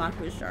the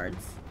Makua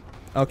shards.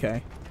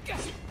 Okay.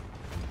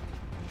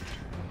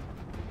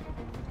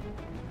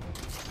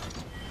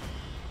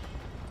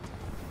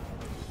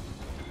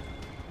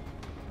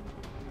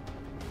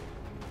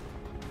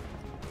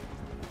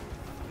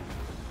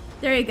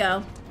 There you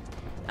go.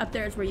 Up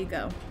there is where you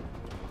go.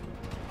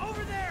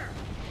 Over there!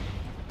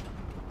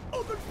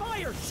 Open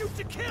fire! Shoot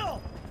to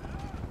kill!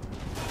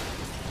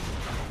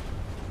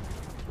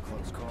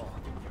 Close call.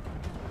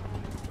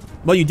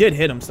 Well, you did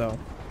hit him, so.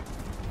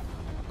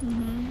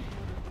 Mm-hmm.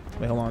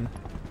 Wait, hold on.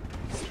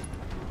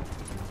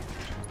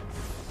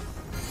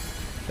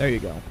 There you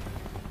go.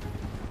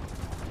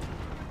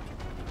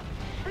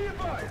 Be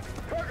advised,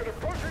 target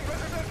approaching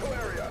residential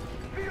area.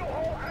 Seal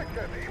hall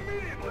access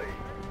immediately.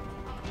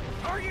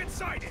 Target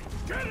sighted.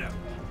 Get him.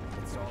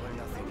 It's all or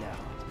nothing now.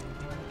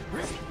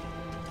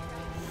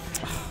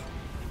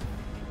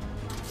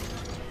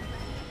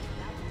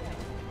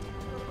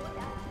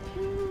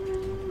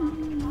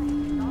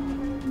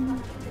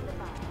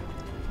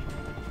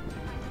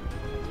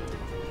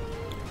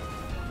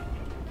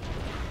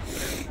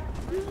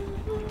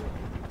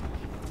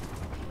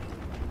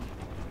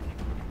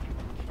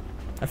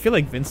 I feel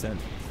like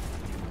Vincent.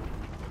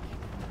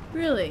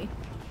 Really?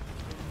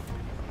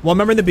 Well,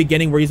 remember in the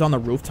beginning where he's on the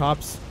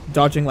rooftops,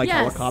 dodging like Yes.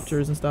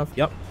 helicopters and stuff?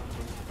 Yep.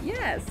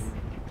 Yes.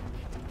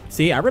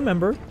 See, I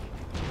remember.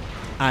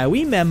 I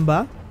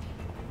remember.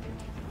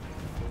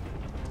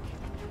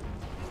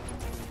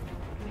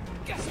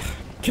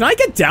 Can I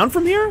get down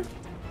from here?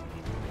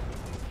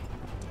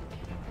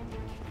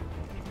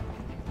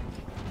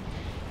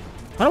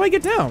 How do I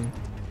get down?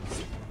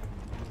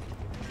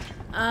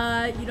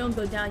 You don't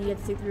go down, you have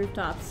to take the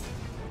rooftops.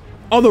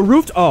 Oh, the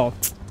roof. Oh.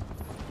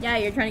 Yeah,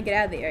 you're trying to get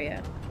out of the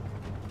area.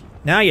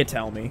 Now you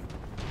tell me.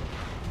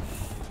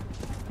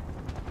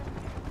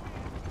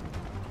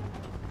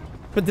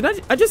 But did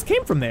I just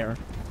came from there.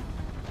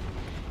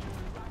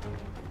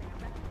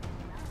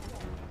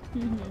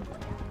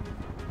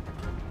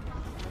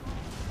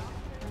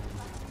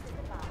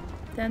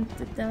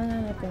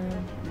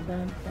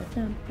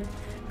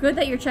 Good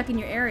that you're checking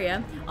your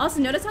area. Also,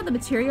 notice how the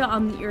material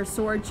on your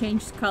sword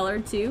changed color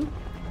too?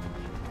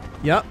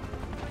 Yep.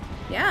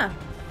 Yeah.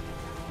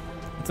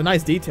 It's a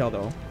nice detail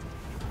though.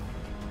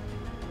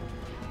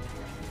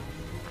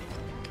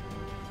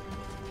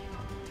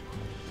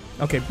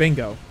 Okay,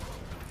 bingo.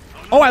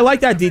 Oh, I like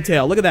that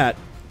detail. Look at that.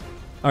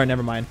 Alright,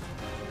 never mind.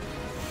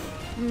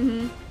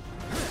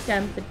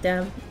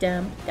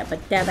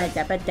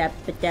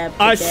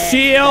 A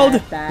shield?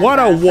 What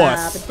a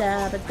wuss.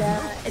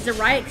 It's a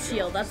riot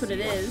shield, that's what it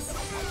is.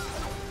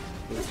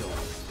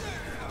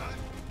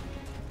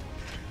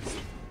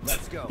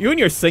 Let's go. You and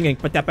your singing.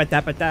 I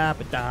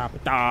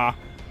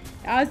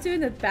was doing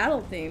the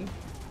battle theme.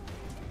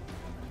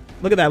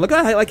 Look at that. Look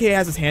at how like he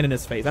has his hand in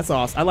his face. That's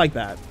awesome. I like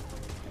that.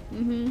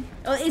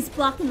 Oh, it's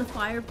blocking the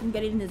fire from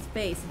getting in his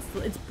face.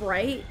 It's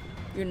bright,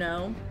 you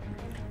know.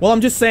 Well,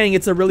 I'm just saying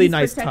it's a really He's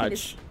nice protecting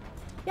touch.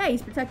 Yeah,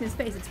 he's protecting his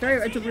face. It's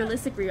a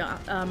realistic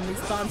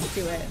response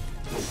to it.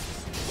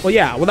 Well,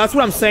 yeah. Well, that's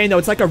what I'm saying, though.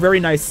 It's like a very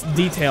nice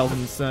detail,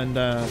 and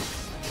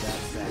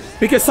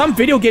because some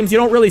video games you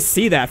don't really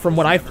see that from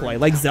what I play,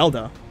 like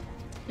Zelda.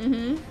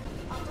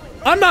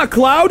 I'm not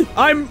Cloud.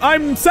 I'm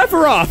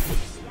Sephiroth.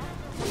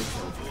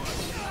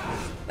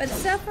 But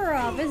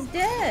Sephiroth is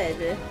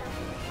dead.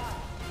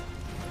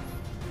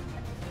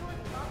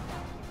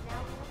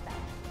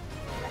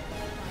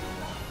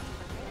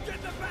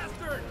 Get the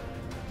bastard.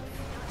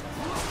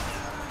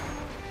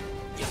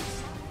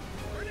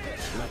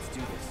 Let's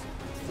do this.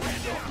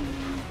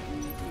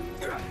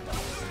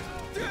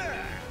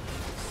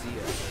 See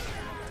ya.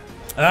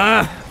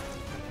 Ah.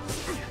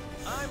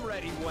 I'm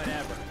ready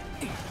whenever.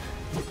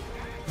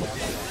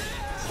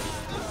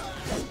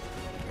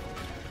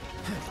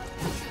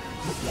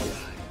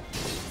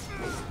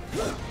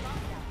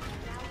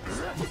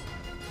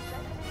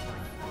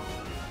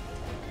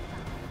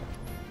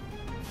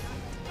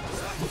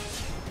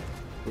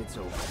 It's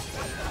over.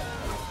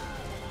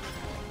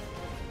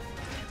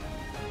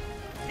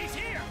 He's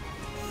here.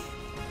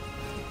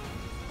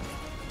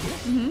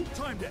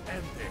 Time to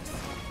end this.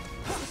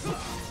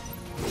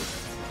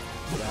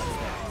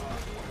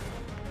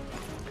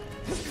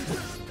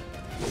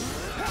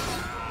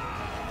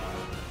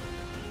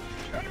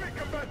 Enemy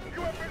combatants,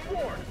 you have been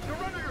warned.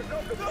 Surrender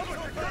yourself to public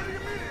security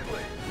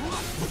immediately.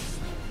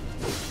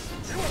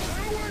 You have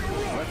no way to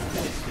run. Let's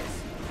finish this.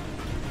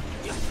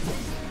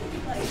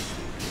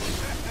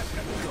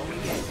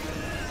 Going in.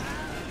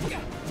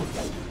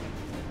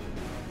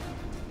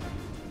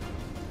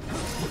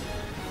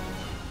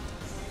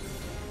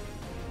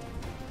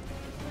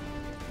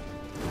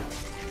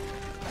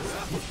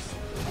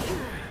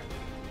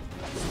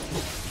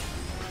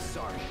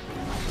 Sorry.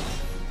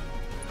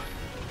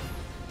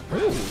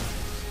 Ooh.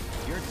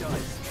 You're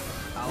done.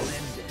 I'll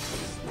end this.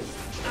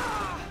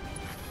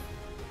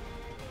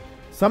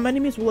 Some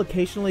enemies will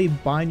occasionally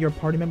bind your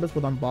party members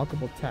with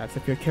unblockable attacks.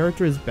 If your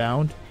character is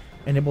bound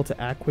and able to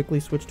act quickly,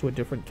 switch to a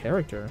different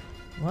character.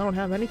 Well, I don't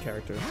have any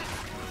character.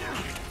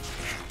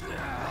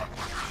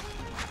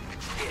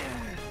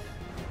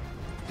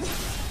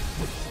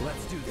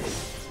 Let's do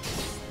this.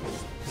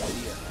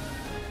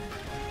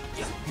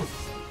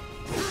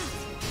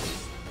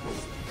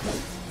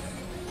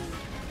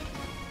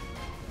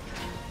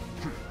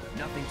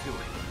 Nothing to it.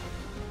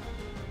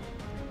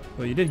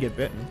 Well, you did get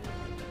bitten.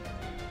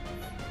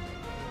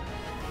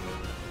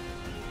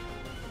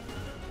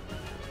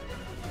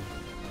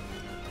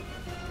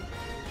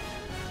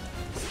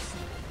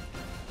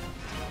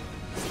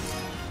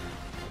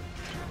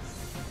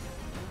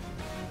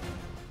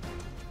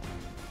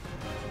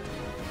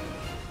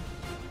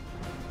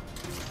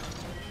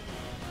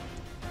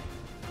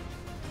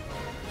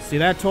 See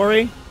that,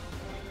 Tori?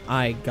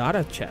 I got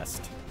a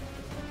chest.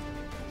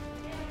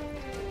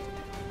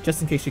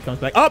 Just in case she comes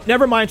back. Oh,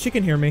 never mind. She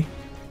can hear me.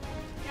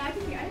 Yeah, I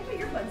can hear. I have my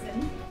earbuds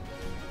in.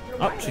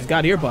 Oh, she's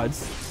got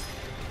earbuds.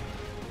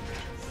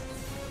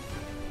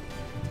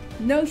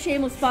 No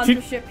shameless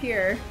sponsorship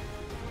here.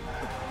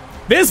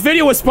 This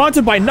video was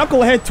sponsored by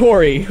Knucklehead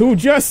Tori, who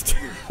just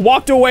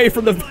walked away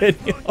from the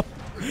video.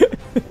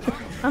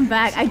 I'm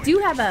back. I do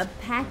have a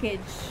package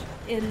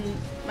in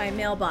my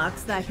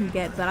mailbox that I can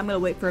get, but I'm gonna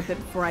wait for a bit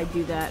before I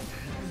do that.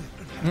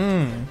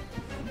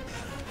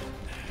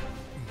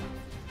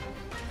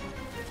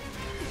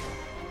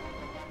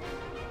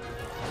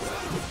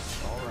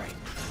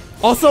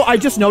 Also, I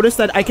just noticed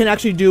that I can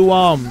actually do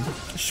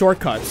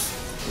shortcuts.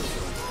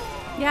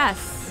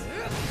 Yes.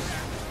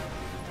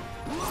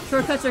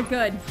 Shortcuts are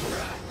good.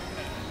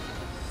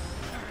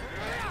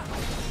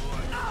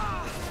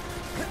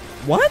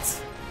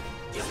 What?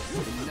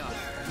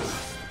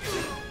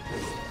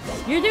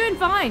 You're doing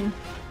fine.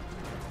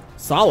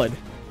 Solid.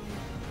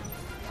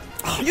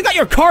 Oh, you got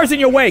your cars in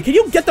your way. Can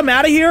you get them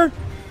out of here?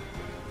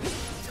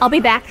 I'll be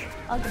back.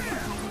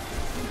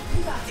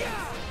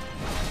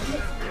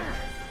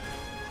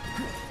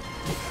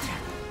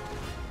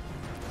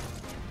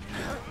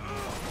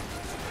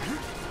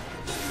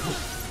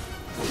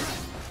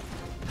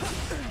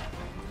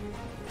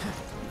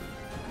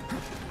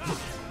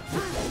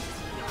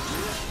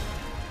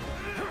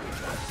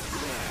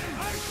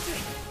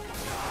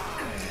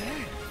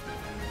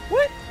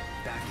 What?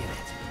 Back in it.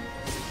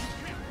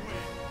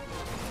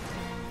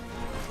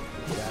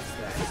 That's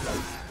that.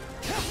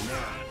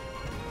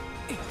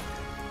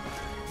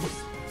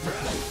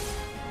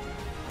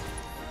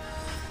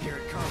 Here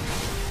it comes.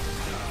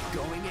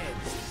 Going in.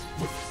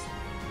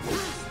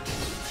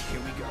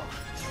 Here we go.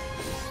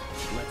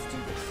 Let's do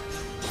this.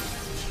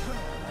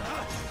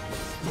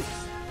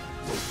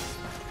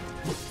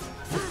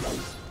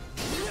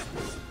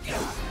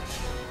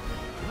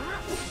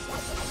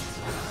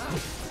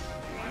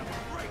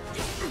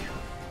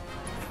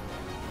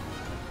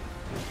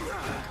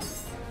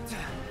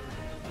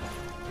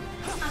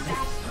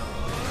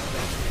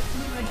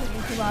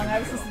 Too long. I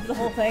was listening to the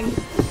whole thing.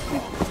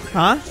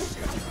 Huh?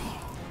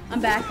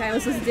 I'm back. I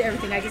was listening to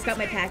everything. I just got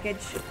my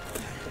package.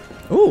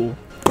 Ooh.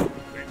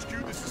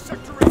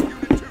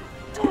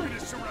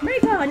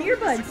 Raycon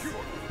earbuds.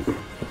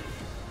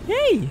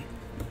 Hey.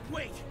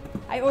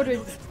 I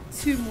ordered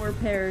 2 more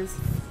pairs.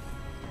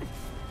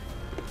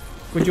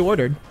 What'd you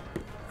ordered?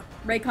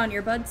 Raycon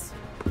earbuds.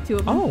 2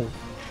 of them. Oh.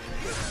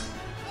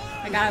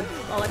 I got an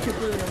electric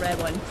blue and a red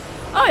one.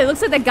 Oh, it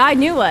looks like that guy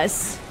knew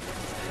us.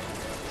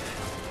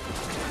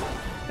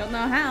 Don't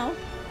know how.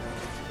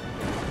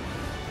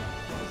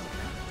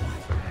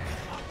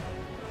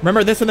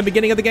 Remember this in the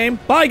beginning of the game?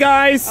 Bye,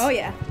 guys. Oh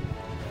yeah.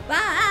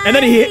 Bye. And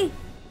then he hit.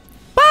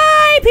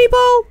 Bye,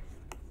 people.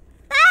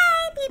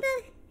 Bye,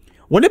 people.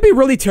 Wouldn't it be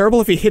really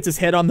terrible if he hits his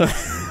head on the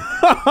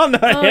on the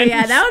Oh hinge?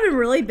 yeah, that would have been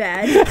really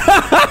bad.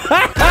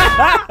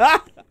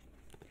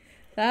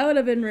 That would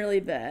have been really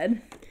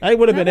bad. That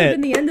would have been That would it.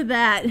 have been the end of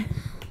that.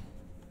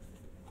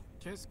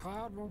 Guess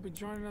Cloud won't be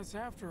joining us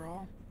after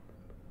all.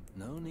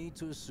 No need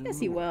to assume. Yes,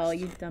 he the will, worst.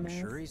 you dumbass.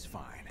 Sure, he's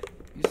fine.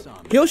 You saw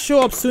me. He'll show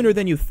up sooner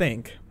than you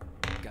think.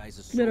 Guy's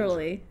a soldier.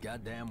 Literally.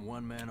 Goddamn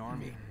one-man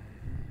army.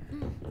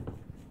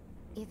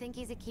 You think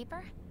he's a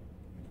keeper?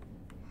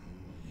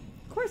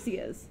 Of course he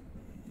is.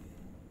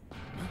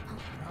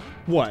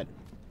 What?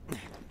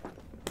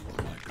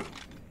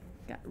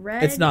 Got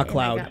red. It's not and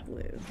Cloud. I got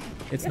blue.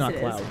 It's Yes, not it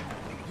is. Cloud.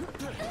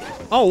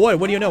 Oh, what?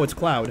 What do you know? It's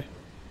Cloud.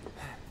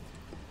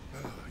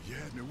 You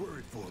had me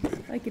worried for a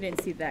minute. Like you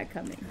didn't see that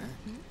coming.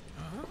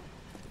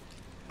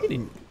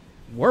 Getting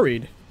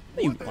worried.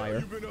 You What liar.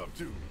 you been up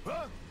to,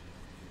 huh?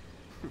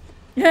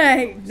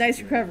 Hey, nice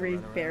recovery,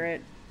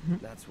 Barrett.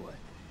 That's what.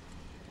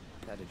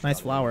 Had to Nice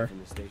travel flower. From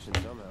the station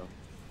somehow.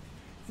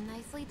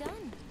 Nicely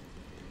done.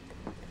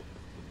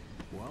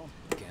 Well,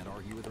 can't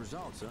argue with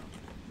results, huh?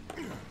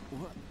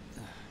 What?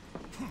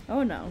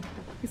 Oh no.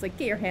 He's like,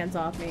 get your hands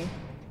off me.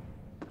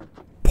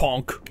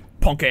 Punk.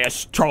 Punk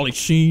ass Charlie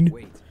Sheen.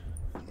 Wait.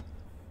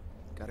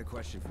 Got a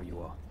question for you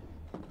all.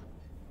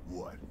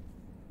 What?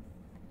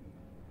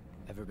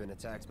 Ever been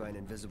attacked by an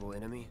invisible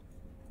enemy?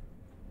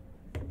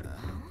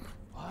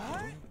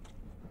 What?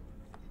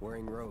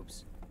 Wearing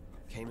robes.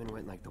 Came and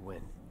went like the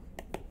wind.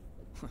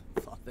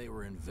 Thought they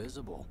were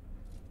invisible.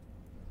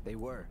 They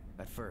were,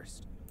 at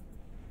first.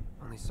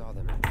 Only saw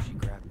them after she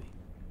grabbed me.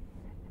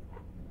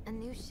 A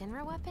new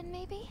Shinra weapon,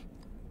 maybe?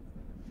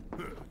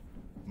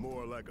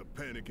 More like a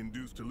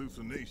panic-induced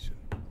hallucination.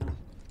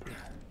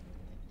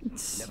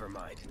 Never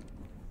mind.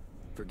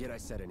 Forget I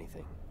said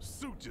anything.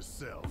 Suit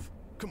yourself.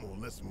 Come on,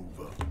 let's move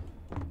up.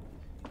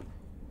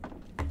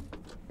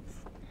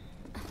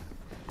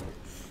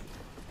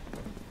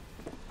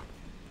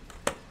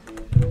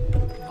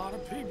 A lot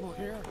of people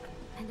here.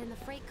 And in the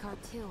freight car,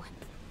 too.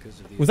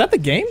 Was that the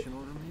game?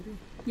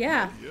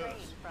 Yeah. Yes,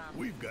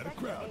 we've got a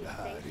crowd to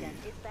hide in.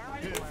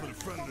 Head for the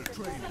front of the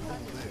train and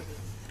hold there.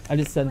 I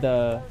just said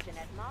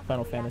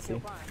Final Fantasy.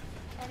 An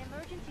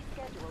emergency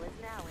schedule is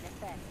now in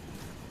effect.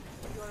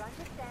 Your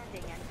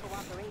understanding and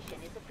cooperation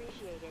is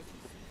appreciated.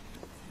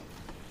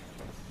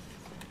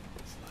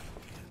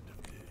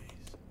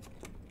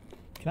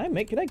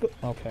 Can I go?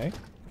 Okay.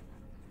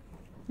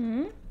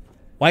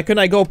 Why couldn't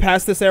I go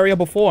past this area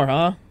before,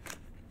 huh?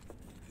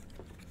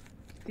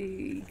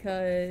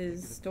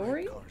 Because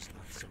story?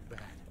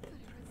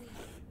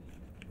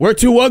 We're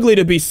too ugly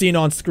to be seen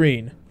on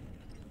screen.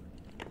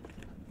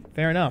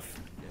 Fair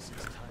enough.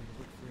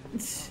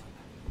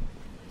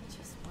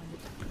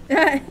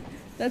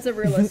 That's a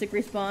realistic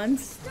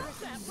response.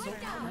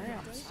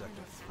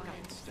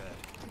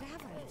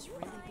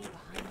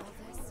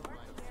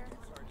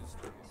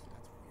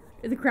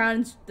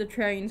 The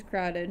train's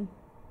crowded.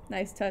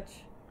 Nice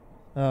touch.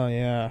 Oh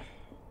yeah.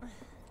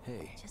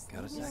 Hey,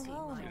 got a sec?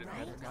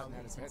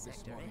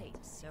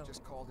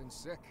 Just called in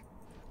sick.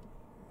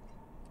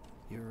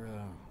 You're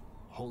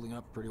holding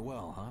up pretty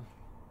well,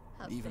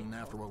 huh? Even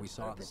after what we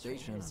saw at the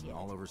station,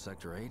 all over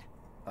Sector 8?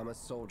 I'm a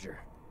soldier.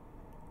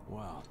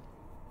 Wow.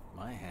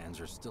 My hands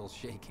are still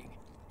shaking.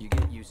 You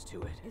get used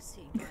to it.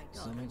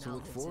 Something to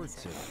look forward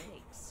to.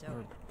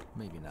 Or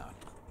maybe not.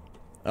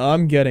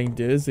 I'm getting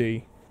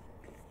dizzy.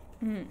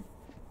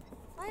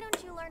 Why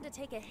don't you learn to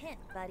take a hint,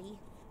 buddy?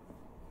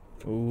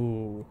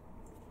 Ooh.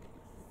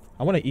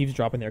 I want to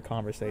eavesdrop in their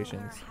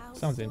conversations.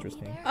 Sounds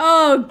interesting.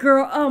 Oh,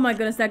 girl. Oh my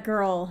goodness, that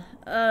girl.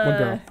 What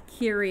girl?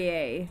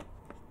 Kyrie.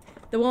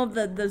 The one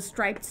with the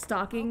striped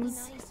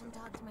stockings.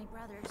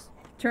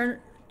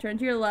 Turn to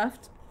your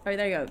left. Oh,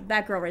 there you go.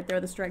 That girl right there,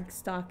 the striped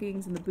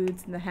stockings and the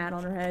boots and the hat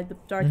on her head. The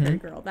dark-haired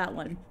girl. That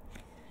one.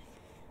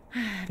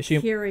 Is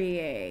she?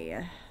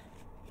 Kyrie.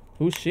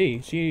 Who's she?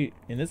 Is she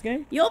in this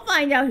game? You'll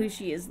find out who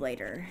she is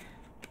later.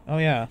 Oh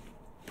yeah.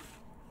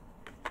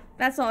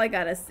 That's all I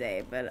gotta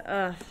say.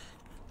 But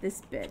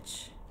this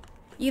bitch.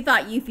 You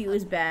thought Yuffie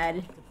was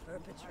bad.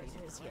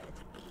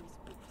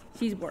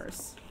 She's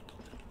worse.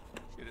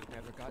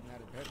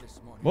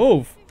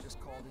 Move.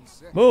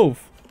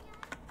 Move.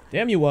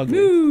 Damn you ugly.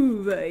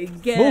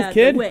 Move. Get Move, out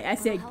kid. the way. I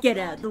said get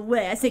out the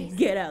way. I said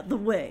get out the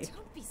way.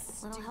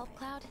 Little help,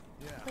 Cloud?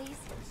 Please?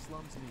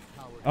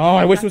 Oh,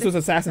 I wish this was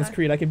Assassin's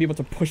Creed. I could be able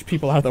to push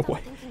people out of the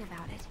way. Thinking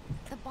about it.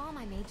 The bomb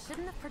I made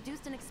shouldn't have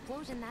produced an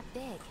explosion that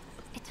big.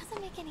 It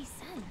doesn't make any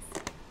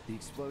sense. The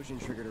explosion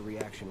triggered a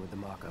reaction with the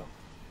Mako.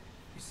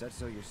 You said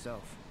so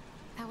yourself.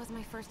 That was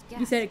my first guess.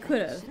 You said it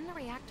could have. Shouldn't the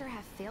reactor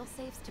have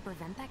fail-safes to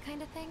prevent that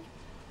kind of thing?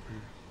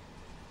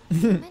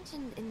 You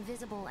mentioned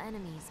invisible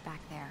enemies back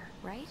there,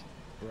 right?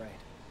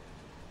 Right.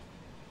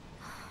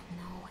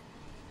 No.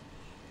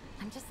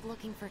 I'm just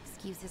looking for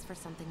excuses for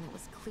something that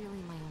was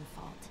clearly my own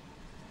fault.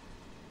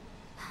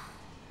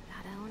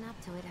 Gotta own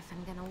up to it if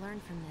I'm gonna learn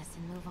from this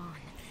and move on.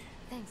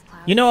 Thanks,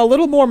 Cloud. You know, a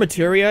little more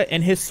materia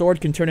and his sword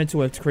can turn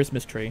into a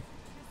Christmas tree.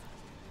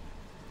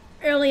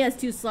 It only has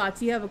 2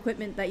 slots. You have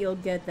equipment that you'll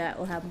get that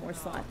will have more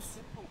slots.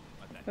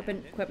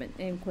 Weapons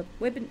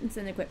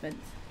and equipment.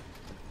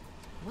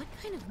 What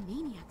kind of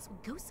maniacs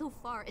would go so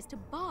far as to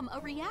bomb a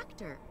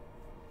reactor?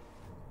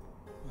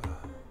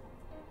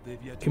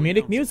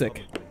 Comedic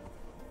music.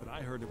 But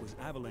I heard it was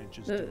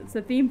avalanches. It's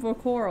the theme for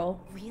Coral.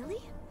 Really?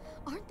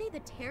 Aren't they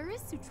the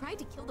terrorists who tried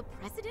to kill the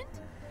president?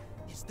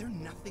 Is there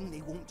nothing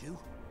they won't do?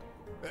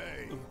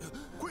 Hey,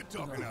 quit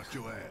talking out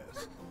your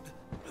ass.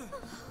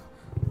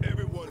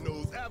 Everyone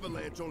knows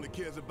Avalanche only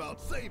cares about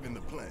saving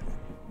the planet.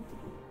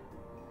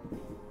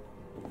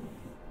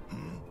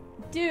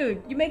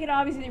 Dude, you make it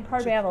obvious that you're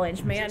part of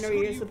Avalanche, man. I know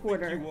you're a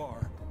supporter. You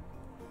are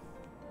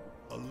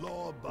a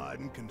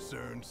law-abiding,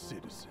 concerned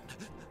citizen.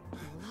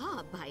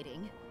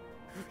 Law-abiding?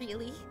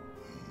 Really?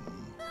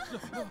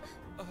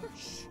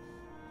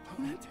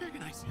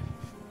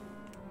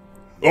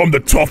 I'm the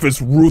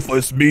toughest,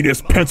 ruthless,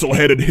 meanest,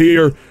 pencil-headed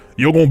here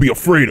you're gonna be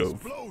afraid of.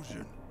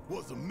 Explosion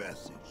was a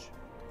message.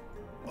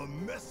 A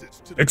message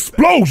to the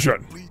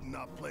explosion! Bleeding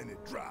our planet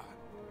dry.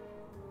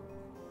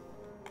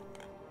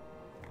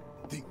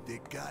 Think they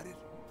got it?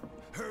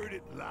 Heard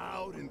it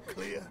loud and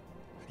clear?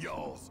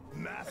 Y'all's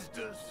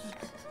masters?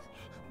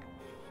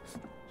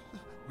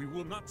 We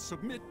will not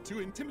submit to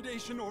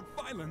intimidation or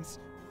violence,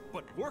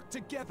 but work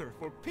together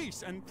for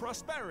peace and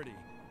prosperity.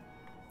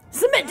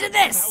 Submit to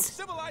That's this!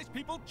 how civilized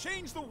people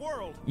change the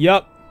world.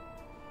 Yup.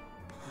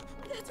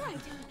 That's right.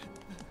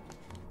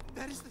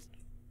 That is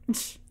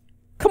the...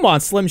 Come on,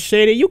 Slim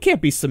Shady. You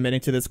can't be submitting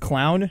to this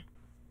clown.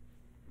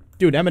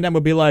 Dude, Eminem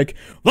would be like,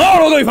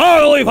 "Logly,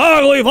 fogly,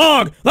 fogly,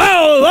 fog,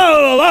 la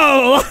la la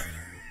la."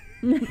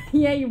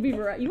 Yeah, you'd be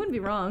right. You wouldn't be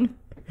wrong.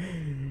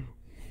 In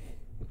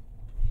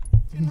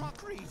my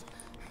creed.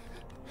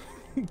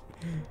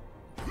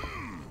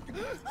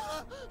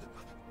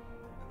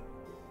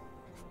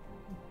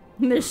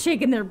 They're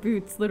shaking their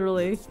boots,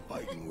 literally.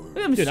 Look at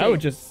them Dude,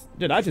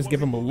 shake. I'd just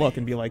give him a look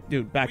and be like,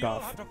 dude, back We all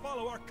off. have to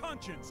follow our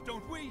conscience,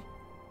 don't we?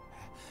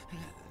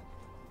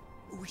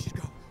 We should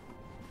go.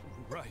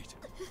 Right.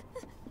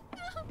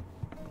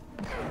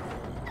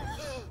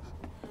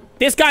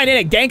 This guy ain't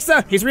a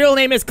gangster. His real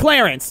name is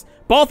Clarence.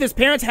 Both his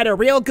parents had a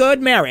real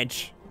good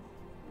marriage.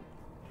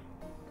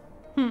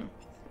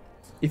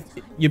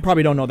 You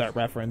probably don't know that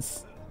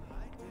reference.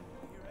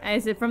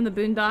 Is it from the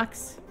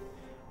Boondocks?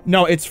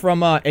 No, it's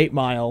from 8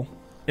 Mile.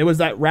 It was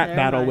that rap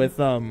battle with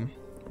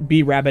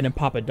B Rabbit and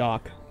Papa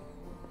Doc.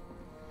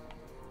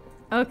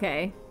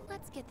 Okay.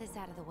 Let's get this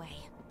out of the way.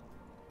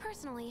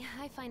 Personally,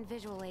 I find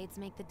visual aids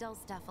make the dull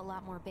stuff a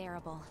lot more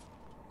bearable.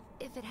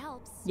 If it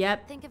helps,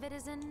 think of it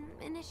as an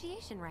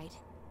initiation rite.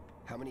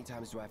 How many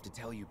times do I have to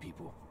tell you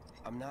people?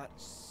 I'm not...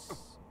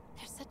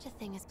 There's such a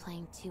thing as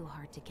playing too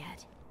hard to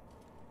get.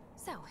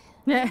 So,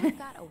 we've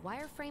got a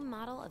wireframe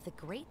model of the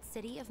great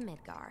city of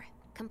Midgar,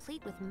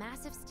 complete with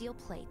massive steel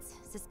plates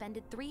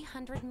suspended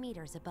 300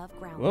 meters above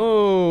ground.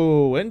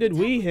 Whoa, when did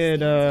we hit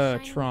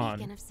Tron?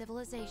 Beacon of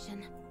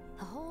civilization.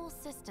 The whole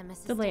system is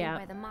sustained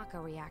by the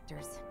Mako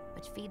reactors,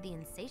 which feed the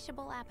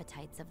insatiable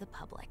appetites of the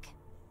public.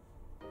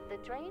 The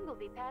train will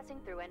be passing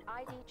through an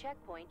ID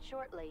checkpoint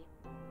shortly.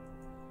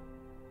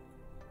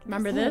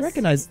 Remember this?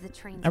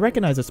 I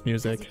recognize this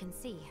music. As you can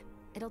see,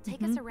 it'll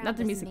take us around Not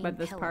the music, but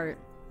this part.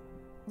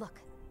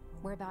 Look,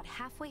 we're about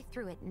halfway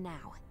through it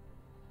now.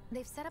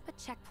 They've set up a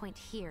checkpoint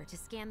here to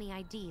scan the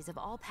IDs of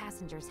all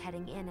passengers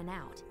heading in and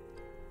out.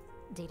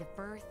 Date of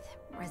birth,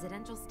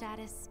 residential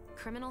status,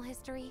 criminal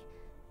history,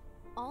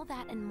 all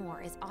that and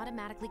more is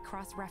automatically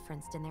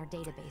cross-referenced in their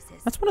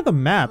databases. That's one of the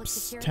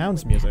maps,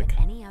 town's music.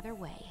 Any other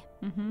way.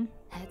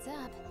 Heads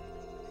up.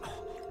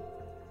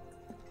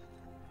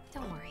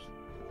 Don't worry,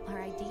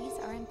 our IDs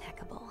are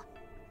impeccable.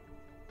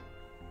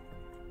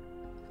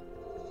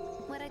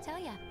 What'd I tell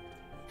ya?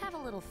 Have a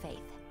little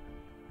faith.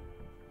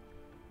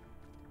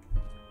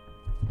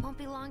 Won't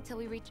be long till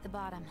we reach the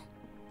bottom.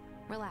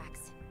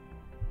 Relax.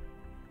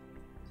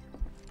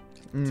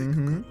 Take a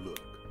good look.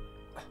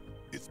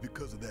 It's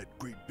because of that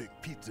great big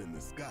pizza in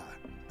the sky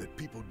that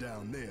people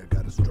down there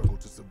gotta struggle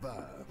to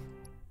survive.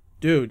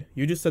 Dude,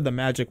 you just said the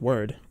magic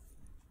word.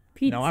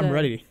 Pizza. No, I'm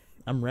ready.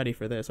 I'm ready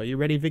for this. Are you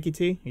ready, Vicky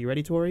T? Are you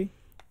ready, Tori?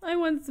 I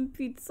want some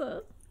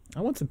pizza.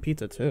 I want some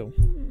pizza too.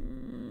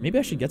 Maybe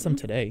I should get some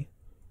today.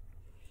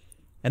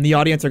 And the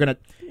audience are gonna,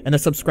 and the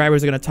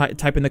subscribers are gonna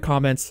type in the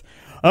comments,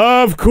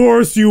 "Of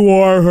course you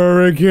are,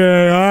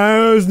 Hurricane.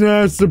 I was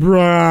not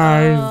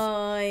surprised."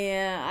 Oh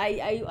yeah,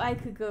 I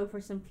could go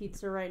for some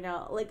pizza right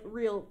now, like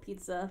real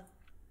pizza.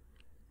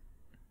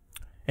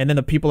 And then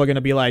the people are gonna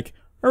be like,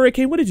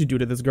 "Hurricane, what did you do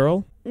to this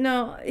girl?"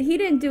 No, he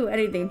didn't do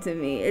anything to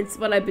me. It's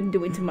what I've been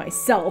doing to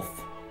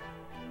myself.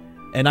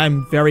 And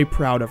I'm very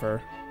proud of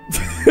her.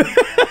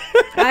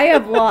 I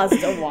have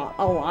lost a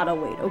lot of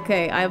weight.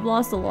 Okay, I have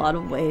lost a lot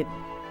of weight.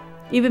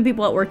 Even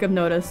people at work have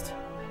noticed.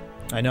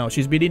 I know.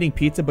 She's been eating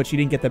pizza, but she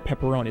didn't get the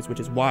pepperonis, which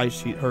is why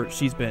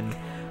she's been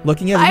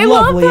looking as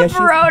lovely as she's...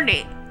 I love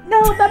pepperoni!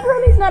 No,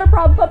 pepperoni's not a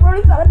problem.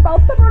 Pepperoni's not a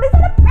problem. Pepperoni's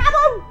not a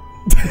problem!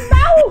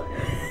 No!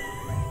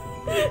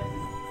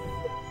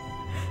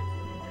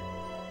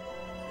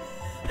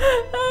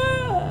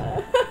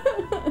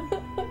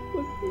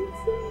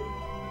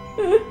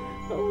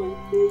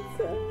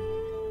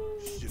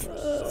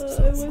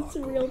 I want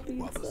some real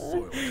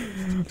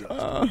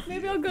pizza.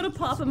 Maybe I'll go to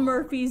Papa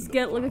Murphy's,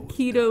 get like a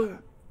keto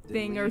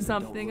thing or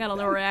something. I don't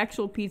know, or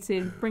actual pizza,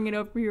 and bring it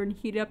over here and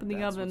heat it up in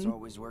the oven.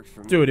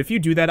 Dude, if you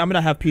do that, I'm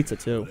gonna have pizza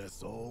too.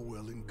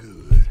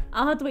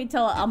 I'll have to wait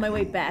till on my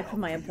way back from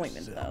my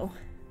appointment, though.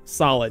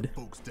 Solid.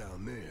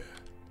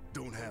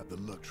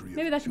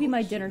 Maybe that should be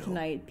my dinner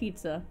tonight,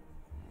 pizza.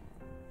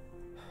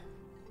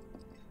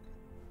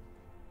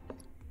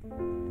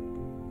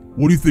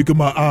 What do you think of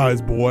my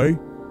eyes, boy?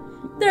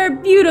 They're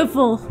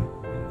beautiful.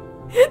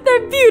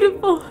 They're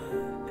beautiful.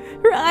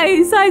 Her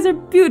eyes are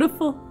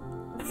beautiful.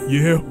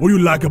 Yeah? What do you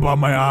like about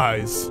my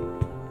eyes?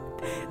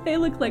 They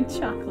look like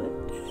chocolate.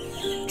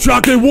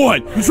 Chocolate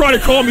what? You trying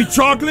to call me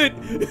chocolate?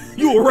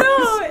 You a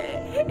No,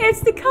 it's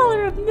the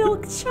color of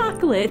milk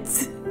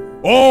chocolate.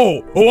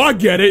 Oh, I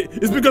get it.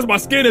 It's because my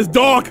skin is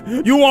dark.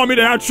 You want me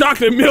to have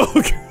chocolate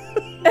milk.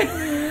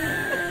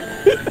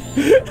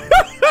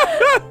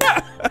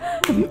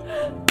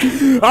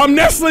 I'm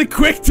Nestle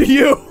Quick to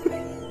you.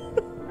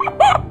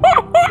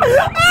 Oh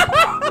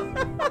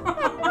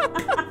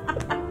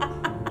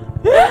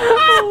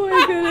my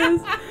goodness.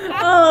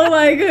 Oh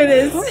my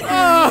goodness.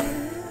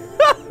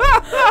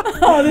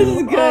 Oh, this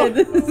is good.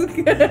 This is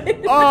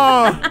good.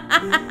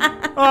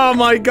 Oh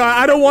my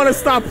god. I don't want to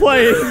stop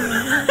playing.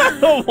 I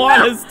don't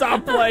want to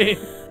stop playing.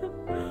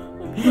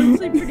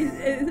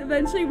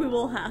 Eventually we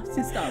will have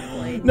to stop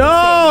playing. No,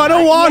 I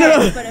don't want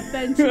to. But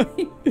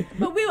eventually.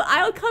 But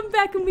I'll come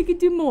back and we can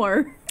do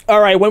more.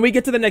 Alright, when we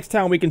get to the next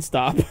town, we can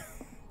stop.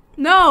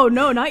 No,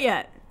 not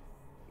yet.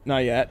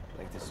 Not yet.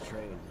 Like this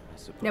train, I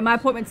suppose. Yeah, my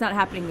appointment's not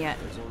happening yet.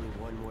 There's only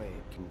one way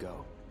it can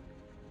go.